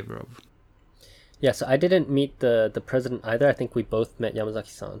were in favor of. Yeah, so I didn't meet the president either. I think we both met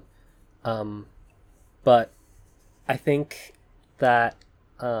Yamazaki-san. But I think that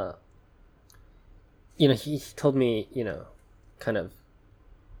he told me kind of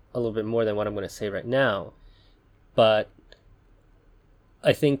a little bit more than what I'm going to say right now. But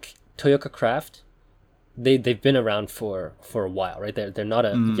I think Toyota Craft, they've been around for a while, right? They're not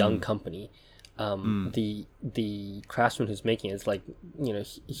a young company. The craftsman who's making it is like,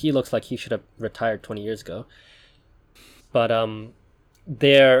 he looks like he should have retired 20 years ago. But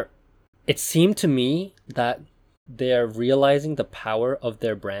it seemed to me that they're realizing the power of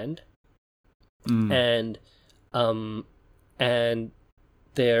their brand, and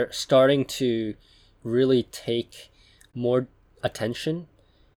they're starting to really take more attention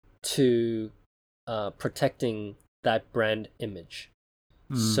to protecting that brand image.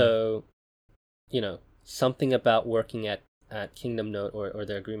 So, something about working at Kingdom Note, or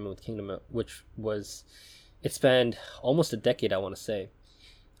their agreement with Kingdom Note, which it spanned almost a decade, I want to say,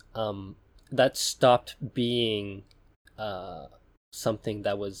 that stopped being something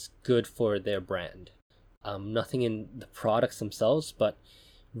that was good for their brand. Nothing in the products themselves, but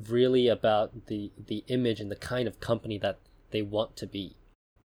really about the image and the kind of company that they want to be.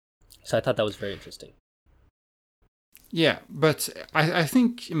 So I thought that was very interesting. Yeah, but I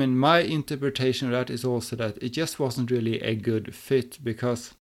think, my interpretation of that is also that it just wasn't really a good fit,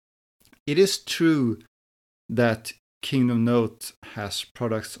 because it is true that Kingdom Note has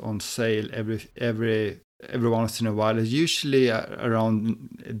products on sale every once in a while. It's usually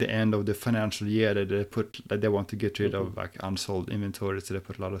around the end of the financial year that they want to get rid of like unsold inventory, so they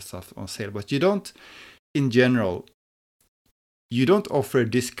put a lot of stuff on sale. But you don't, in general, you don't offer a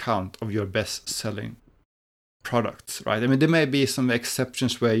discount of your best-selling products, right? I mean, there may be some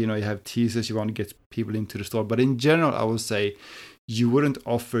exceptions where you have teasers, you want to get people into the store, but in general, I would say you wouldn't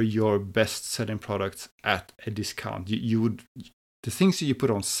offer your best-selling products at a discount. You would. The things that you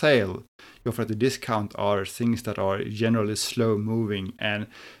put on sale, you offer at a discount, are things that are generally slow-moving, and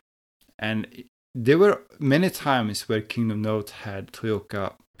there were many times where Kingdom Note had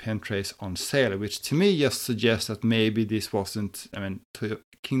Toyooka pen trays on sale, which to me just suggests that maybe this wasn't. I mean,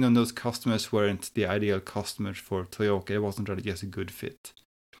 Kingdom Note's customers weren't the ideal customers for Toyooka. It wasn't really just a good fit.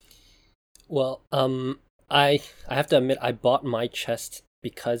 Well, I have to admit, I bought my chest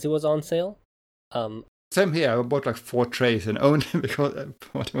because it was on sale. Same here. I bought like 4 trays and only because they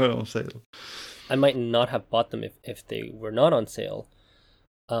were on sale. I might not have bought them if they were not on sale.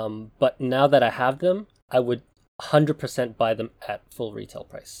 But now that I have them, I would 100% buy them at full retail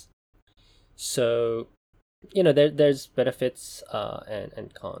price. So, there's benefits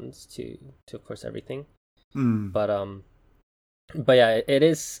and cons to of course everything. But yeah,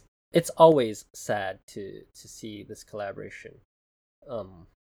 it's always sad to see this collaboration,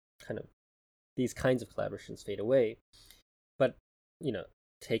 kind of these kinds of collaborations fade away. But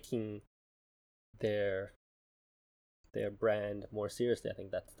taking their brand more seriously, I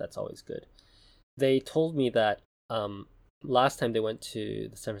think that's always good. They told me that last time they went to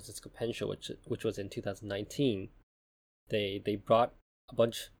the San Francisco Pen Show, which was in 2019, they brought a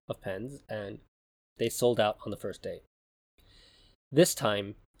bunch of pens and they sold out on the first day. This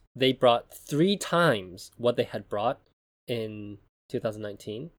time they brought 3 times what they had brought in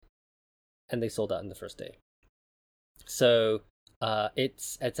 2019, and they sold out in the first day. So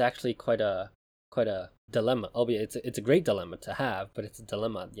it's actually quite a dilemma. Albeit it's a great dilemma to have, but it's a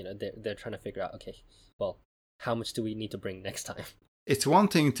dilemma. They're trying to figure out, okay, well, how much do we need to bring next time? It's one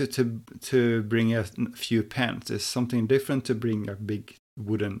thing to bring a few pens. It's something different to bring a big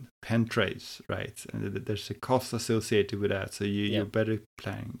wooden pen trays, right? And there's a cost associated with that, so you better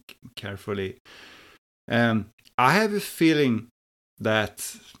plan carefully. I have a feeling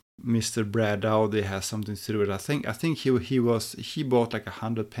that Mr. Brad Dowdy has something to do with it. I think he bought like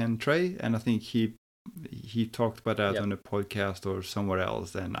 100 pen tray, and I think he talked about that on a podcast or somewhere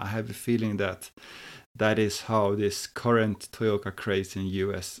else. And I have a feeling that is how this current Toyooka craze in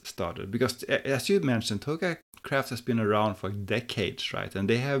US started. Because as you mentioned, Toyooka Craft has been around for decades, right? And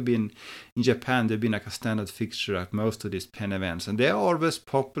they have been, in Japan, they've been like a standard fixture at most of these pen events. And they are always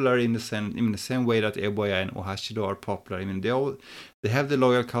popular in the same way that Eboya and Ohashido are popular. I mean, they have the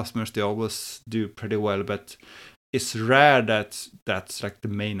loyal customers, they always do pretty well, but it's rare that that's like the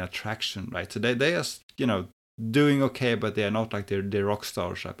main attraction, right? So they are, doing okay, but they are not like they're rock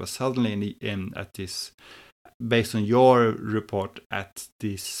stars, right? But suddenly at this, based on your report at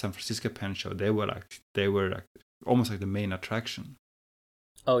the San Francisco Pen Show, they were like almost like the main attraction.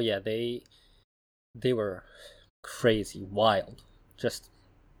 Oh yeah, they were crazy, wild. Just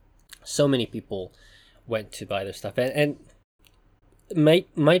so many people went to buy their stuff, and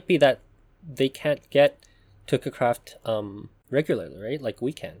it might be that they can't get Toyooka Craft regularly, right? Like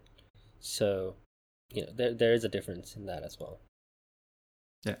we can. So there is a difference in that as well.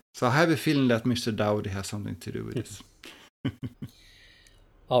 Yeah. So I have a feeling that Mr. Dowdy has something to do with this.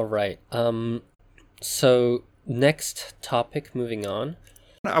 All right. So next topic, moving on.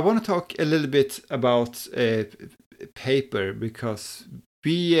 I want to talk a little bit about paper, because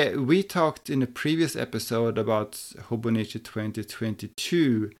we talked in a previous episode about Hobonichi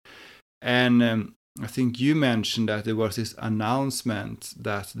 2022, and I think you mentioned that there was this announcement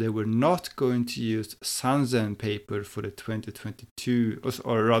that they were not going to use Sanzen paper for the 2022,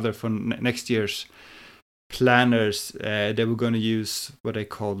 or rather for next year's planners. They were going to use what they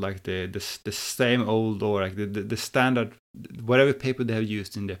called like the same old, or like the standard, whatever paper they have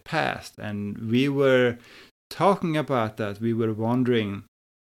used in the past. And we were talking about that. We were wondering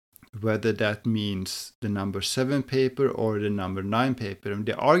whether that means the number 7 paper or the number 9 paper. And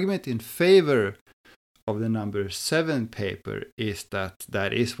the argument in favor of the number 7 paper is that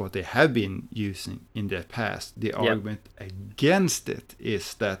is what they have been using in the past. The argument against it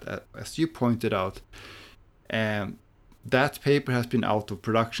is that, as you pointed out, that paper has been out of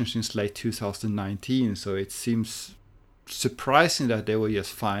production since late 2019, so it seems surprising that they will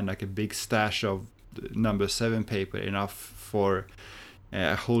just find like a big stash of number 7 paper, enough for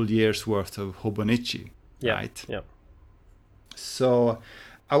a whole year's worth of Hobonichi, right? Yeah. So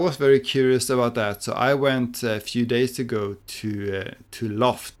I was very curious about that, so I went a few days ago to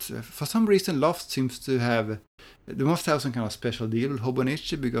Loft. For some reason, Loft seems to have, they must have some kind of special deal with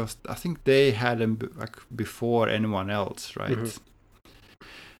Hobonichi, because I think they had them like before anyone else, right? Mm-hmm.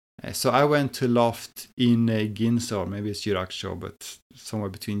 So I went to Loft in Ginza, or maybe it's Yurakucho, but somewhere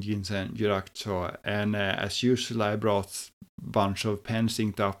between Ginza and Yurakucho. And as usual, I brought a bunch of pens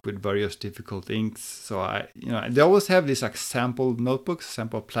inked up with various difficult inks. So they always have these like sample notebooks,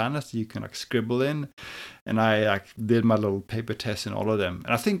 sample planners that you can like scribble in. And I like did my little paper test in all of them.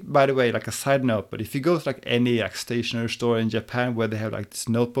 And I think, by the way, like a side note, but if you go to like any like stationery store in Japan where they have like these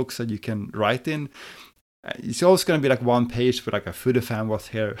notebooks that you can write in, it's always going to be like one page with like a Fudafan was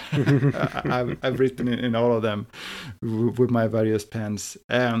here. I've written in all of them with my various pens.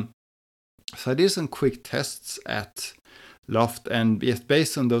 So I did some quick tests at Loft, and yes,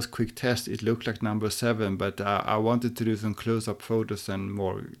 based on those quick tests, it looked like number 7. But I wanted to do some close-up photos and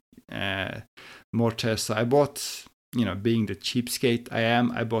more tests. So I bought, being the cheapskate I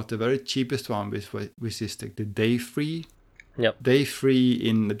am, I bought the very cheapest one, which is like the Day Free. Yep. Day Free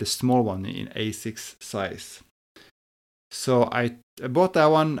in the small one in A6 size. So I bought that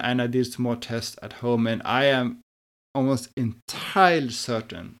one and I did some more tests at home, and I am almost entirely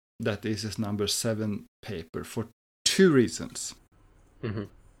certain that this is number 7 paper for 2 reasons. Mm-hmm.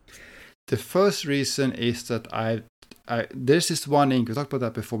 The first reason is that there's this one ink, we talked about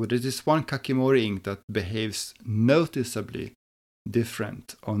that before, but there's this one Kakimori ink that behaves noticeably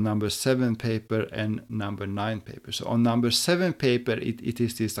different on number 7 paper and number 9 paper. So on number 7 paper, it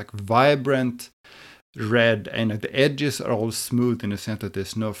is this like vibrant red, and like the edges are all smooth in the sense that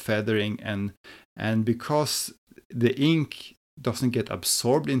there's no feathering, and because the ink doesn't get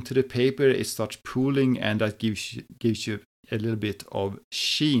absorbed into the paper, it starts pooling, and that gives you a little bit of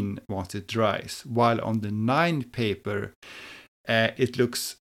sheen once it dries. While on the 9 paper, it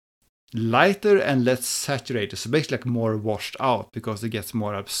looks lighter and less saturated, so basically like more washed out because it gets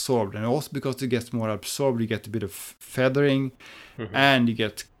more absorbed, and also because it gets more absorbed, you get a bit of feathering, and you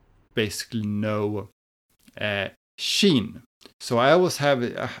get basically no sheen. So I always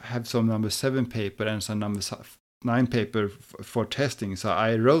have some number 7 paper and some number 9 paper for testing. So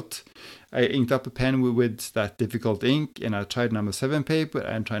I inked up a pen with that difficult ink, and I tried number 7 paper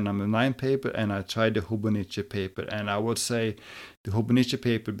and tried number 9 paper, and I tried the Hobonichi paper, and I would say the Hobonichi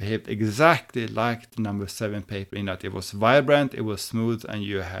paper behaved exactly like the number 7 paper in that it was vibrant, it was smooth, and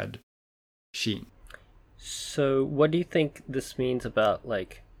you had sheen. So what do you think this means about,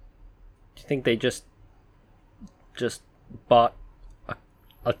 like, do you think they just bought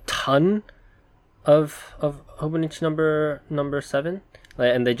a ton of Hobonichi number 7,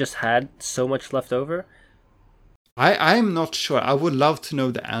 and they just had so much left over? I'm not sure. I would love to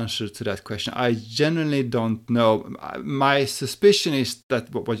know the answer to that question. I genuinely don't know. My suspicion is that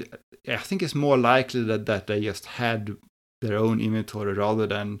I think it's more likely that they just had their own inventory rather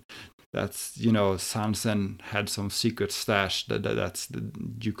than that, Sansen had some secret stash that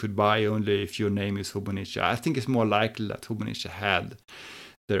you could buy only if your name is Hobonichi. I think it's more likely that Hobonichi had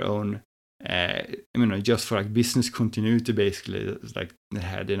their own, just for like business continuity, basically, like they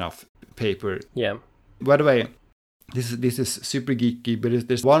had enough paper. Yeah. By the way, this is super geeky, but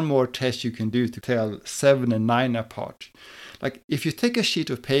there's one more test you can do to tell 7 and 9 apart. Like if you take a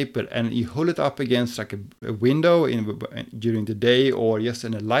sheet of paper and you hold it up against like a window during the day or just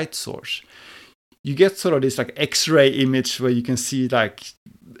in a light source, you get sort of this like X-ray image where you can see like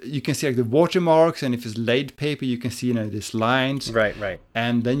the watermarks, and if it's laid paper, you can see these lines. Right.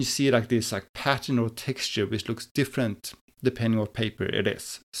 And then you see like this like pattern or texture which looks different depending on what paper it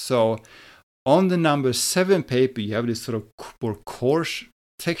is. So on the number 7 paper, you have this sort of more coarse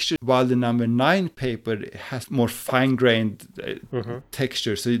texture, while the number 9 paper has more fine-grained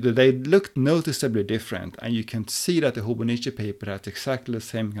texture. So they look noticeably different, and you can see that the Hobonichi paper has exactly the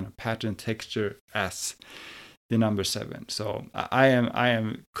same kind of pattern texture as the number 7. So I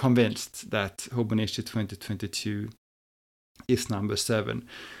am convinced that Hobonichi 2022 is number 7.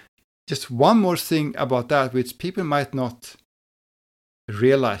 Just one more thing about that, which people might not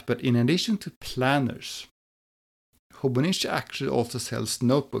realize, but in addition to planners, Hobonichi actually also sells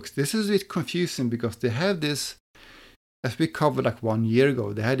notebooks. This is a bit confusing because they have this, as we covered like 1 year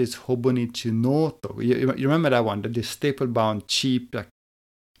ago, they had this Hobonichi Noto. You remember that one? This staple-bound, cheap, like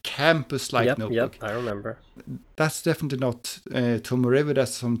campus-like notebook. Yep, I remember. That's definitely not Tomoriva.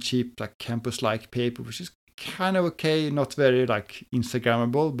 That's some cheap, like campus-like paper, which is kind of okay, not very like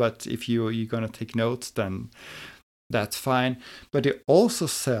Instagrammable, but if you're going to take notes, then that's fine. But they also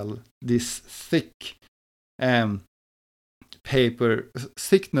sell this thick paper,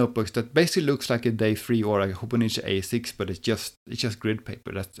 thick notebooks that basically looks like a Day 3 or like a Hobonichi A6, but it's just grid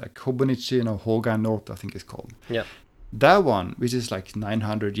paper. That's like Hobonichi, Hogan Note, I think it's called. Yeah. That one, which is like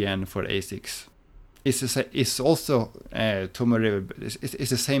 900 yen for A6, is also Tomoe River. It's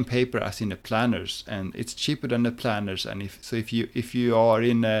the same paper as in the planners, and it's cheaper than the planners. And if you are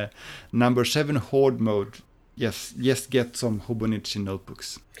in number 7 hoard mode, yes, get some Hobonichi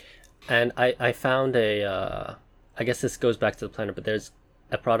notebooks. And I found I guess this goes back to the planner, but there's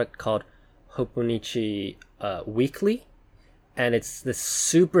a product called Hobonichi Weekly, and it's this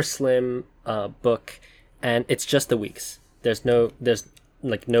super slim book, and it's just the weeks. There's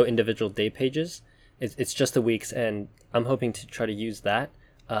like no individual day pages. It's just the weeks, and I'm hoping to try to use that.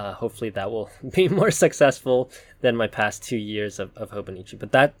 Hopefully that will be more successful than my past 2 years of Hobonichi.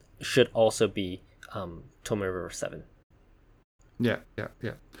 But that should also be Tomoe River 7. Yeah.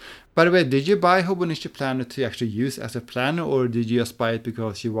 By the way, did you buy Hobonichi Planner to actually use as a planner, or did you just buy it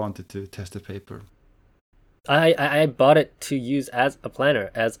because you wanted to test the paper? I bought it to use as a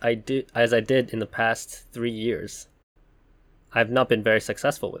planner, as I did in the past 3 years. I've not been very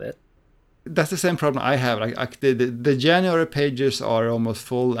successful with it. That's the same problem I have. Like the January pages are almost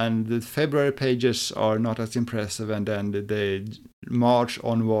full, and the February pages are not as impressive, and then the March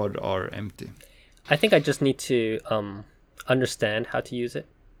onward are empty. I think I just need to understand how to use it.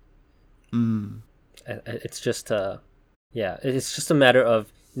 It's just it's just a matter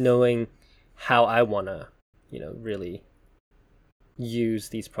of knowing how I want to, really use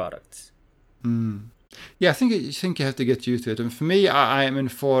these products. Yeah, I think you have to get used to it. And for me, I mean,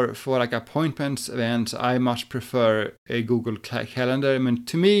 for like appointments, events, I much prefer a Google Calendar. I mean,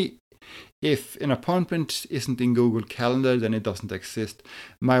 to me, if an appointment isn't in Google Calendar, then it doesn't exist.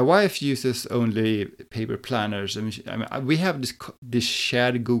 My wife uses only paper planners. I mean, we have this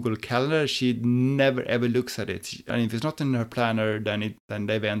shared Google Calendar. She never ever looks at it, and if it's not in her planner, then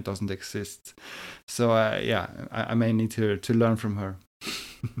the event doesn't exist. So I may need to learn from her.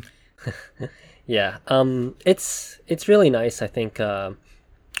 Yeah, it's really nice. I think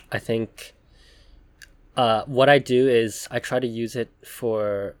what I do is I try to use it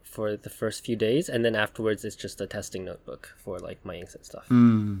for the first few days, and then afterwards it's just a testing notebook for like my inks and stuff.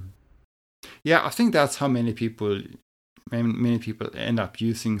 Yeah, I think that's how many people end up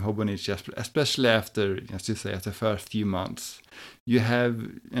using Hobonichi, especially after, as you say, after the first few months. You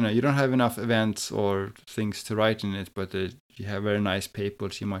don't have enough events or things to write in it, but you have very nice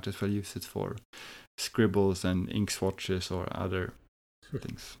papers. You might as well use it for scribbles and ink swatches or other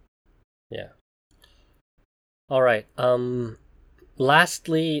things. Yeah. All right.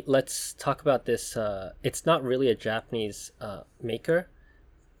 Lastly, let's talk about this. It's not really a Japanese maker,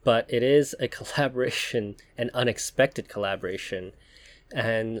 but it is a collaboration, an unexpected collaboration.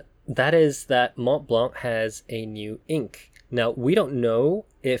 And that is that Mont Blanc has a new ink. Now, we don't know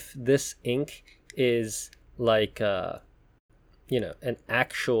if this ink is like, an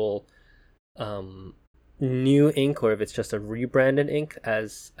actual new ink, or if it's just a rebranded ink,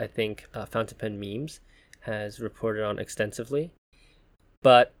 as I think Fountain Pen Memes has reported on extensively.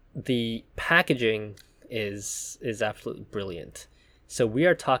 But the packaging is absolutely brilliant. So we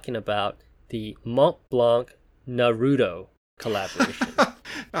are talking about the Mont Blanc Naruto collaboration.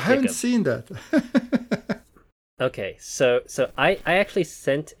 I haven't seen that. Okay, so I actually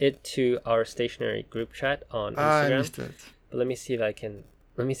sent it to our stationary group chat on Instagram. I missed it. But let me see if I can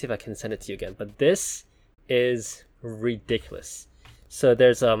send it to you again. But this is ridiculous. So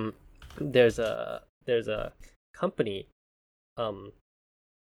there's a company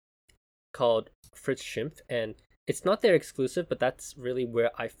called Fritz Schimpf, and it's not their exclusive, but that's really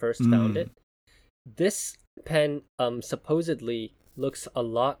where I first found it. This pen supposedly looks a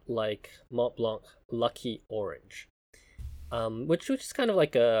lot like Mont Blanc Lucky Orange, which is kind of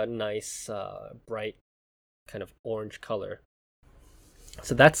like a nice bright kind of orange color.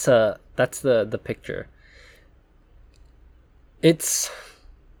 So that's the picture. It's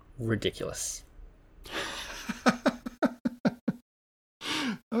ridiculous.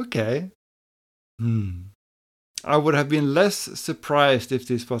 Okay. I would have been less surprised if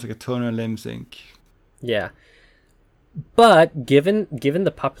this was like a Toner Limbs ink. Yeah. But given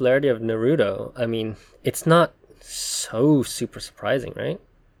the popularity of Naruto, I mean, it's not so super surprising, right?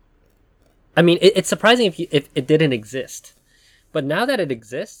 I mean, it's surprising if it didn't exist. But now that it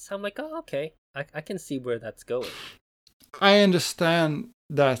exists, I'm like, oh, okay. I can see where that's going. I understand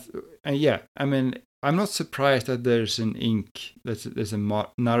that. Yeah, I mean, I'm not surprised that there's an ink, there's a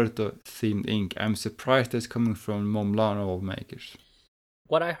Naruto themed ink. I'm surprised it's coming from Mont Blanc of all makers.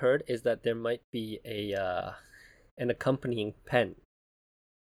 What I heard is that there might be an accompanying pen.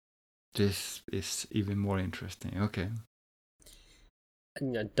 This is even more interesting. Okay.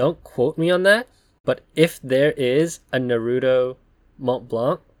 don't quote me on that, but if there is a Naruto Mont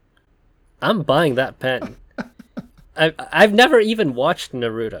Blanc, I'm buying that pen. I've never even watched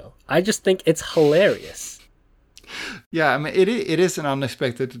Naruto. I just think it's hilarious. Yeah, I mean, it is an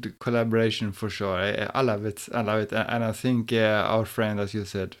unexpected collaboration for sure. I love it. And I think our friend, as you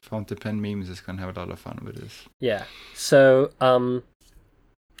said, Fountain Pen Memes is going to have a lot of fun with this. Yeah. So,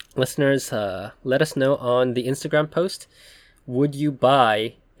 listeners, let us know on the Instagram post. Would you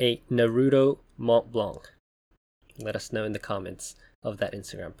buy a Naruto Mont Blanc? Let us know in the comments of that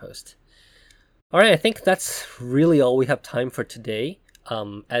Instagram post. All right, I think that's really all we have time for today.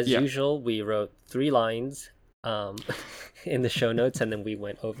 As usual, we wrote 3 lines in the show notes, and then we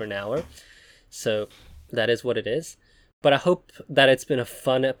went over an hour. So that is what it is. But I hope that it's been a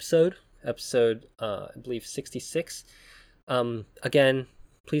fun episode, I believe 66. Again,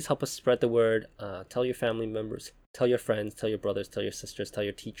 please help us spread the word. Tell your family members, tell your friends, tell your brothers, tell your sisters, tell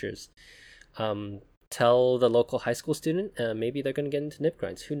your teachers. Tell the local high school student. Maybe they're going to get into nip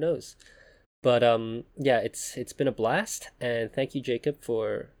grinds. Who knows? But yeah, it's been a blast, and thank you, Jacob,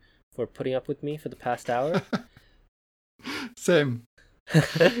 for putting up with me for the past hour. Same.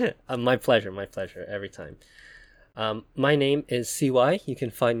 My pleasure every time. My name is CY. You can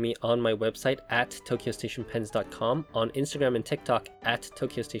find me on my website at tokyostationpens.com, on Instagram and TikTok at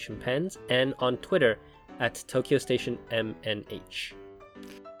tokyostationpens, and on Twitter at tokyostationmnh.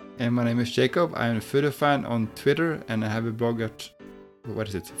 And my name is Jacob. I'm a Fooder fan on Twitter, and I have a blog at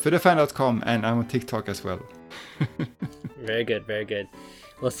fooderfan.com, and I'm on TikTok as well. Very good.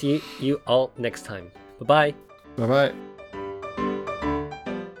 We'll see you all next time. Bye-bye. Bye-bye.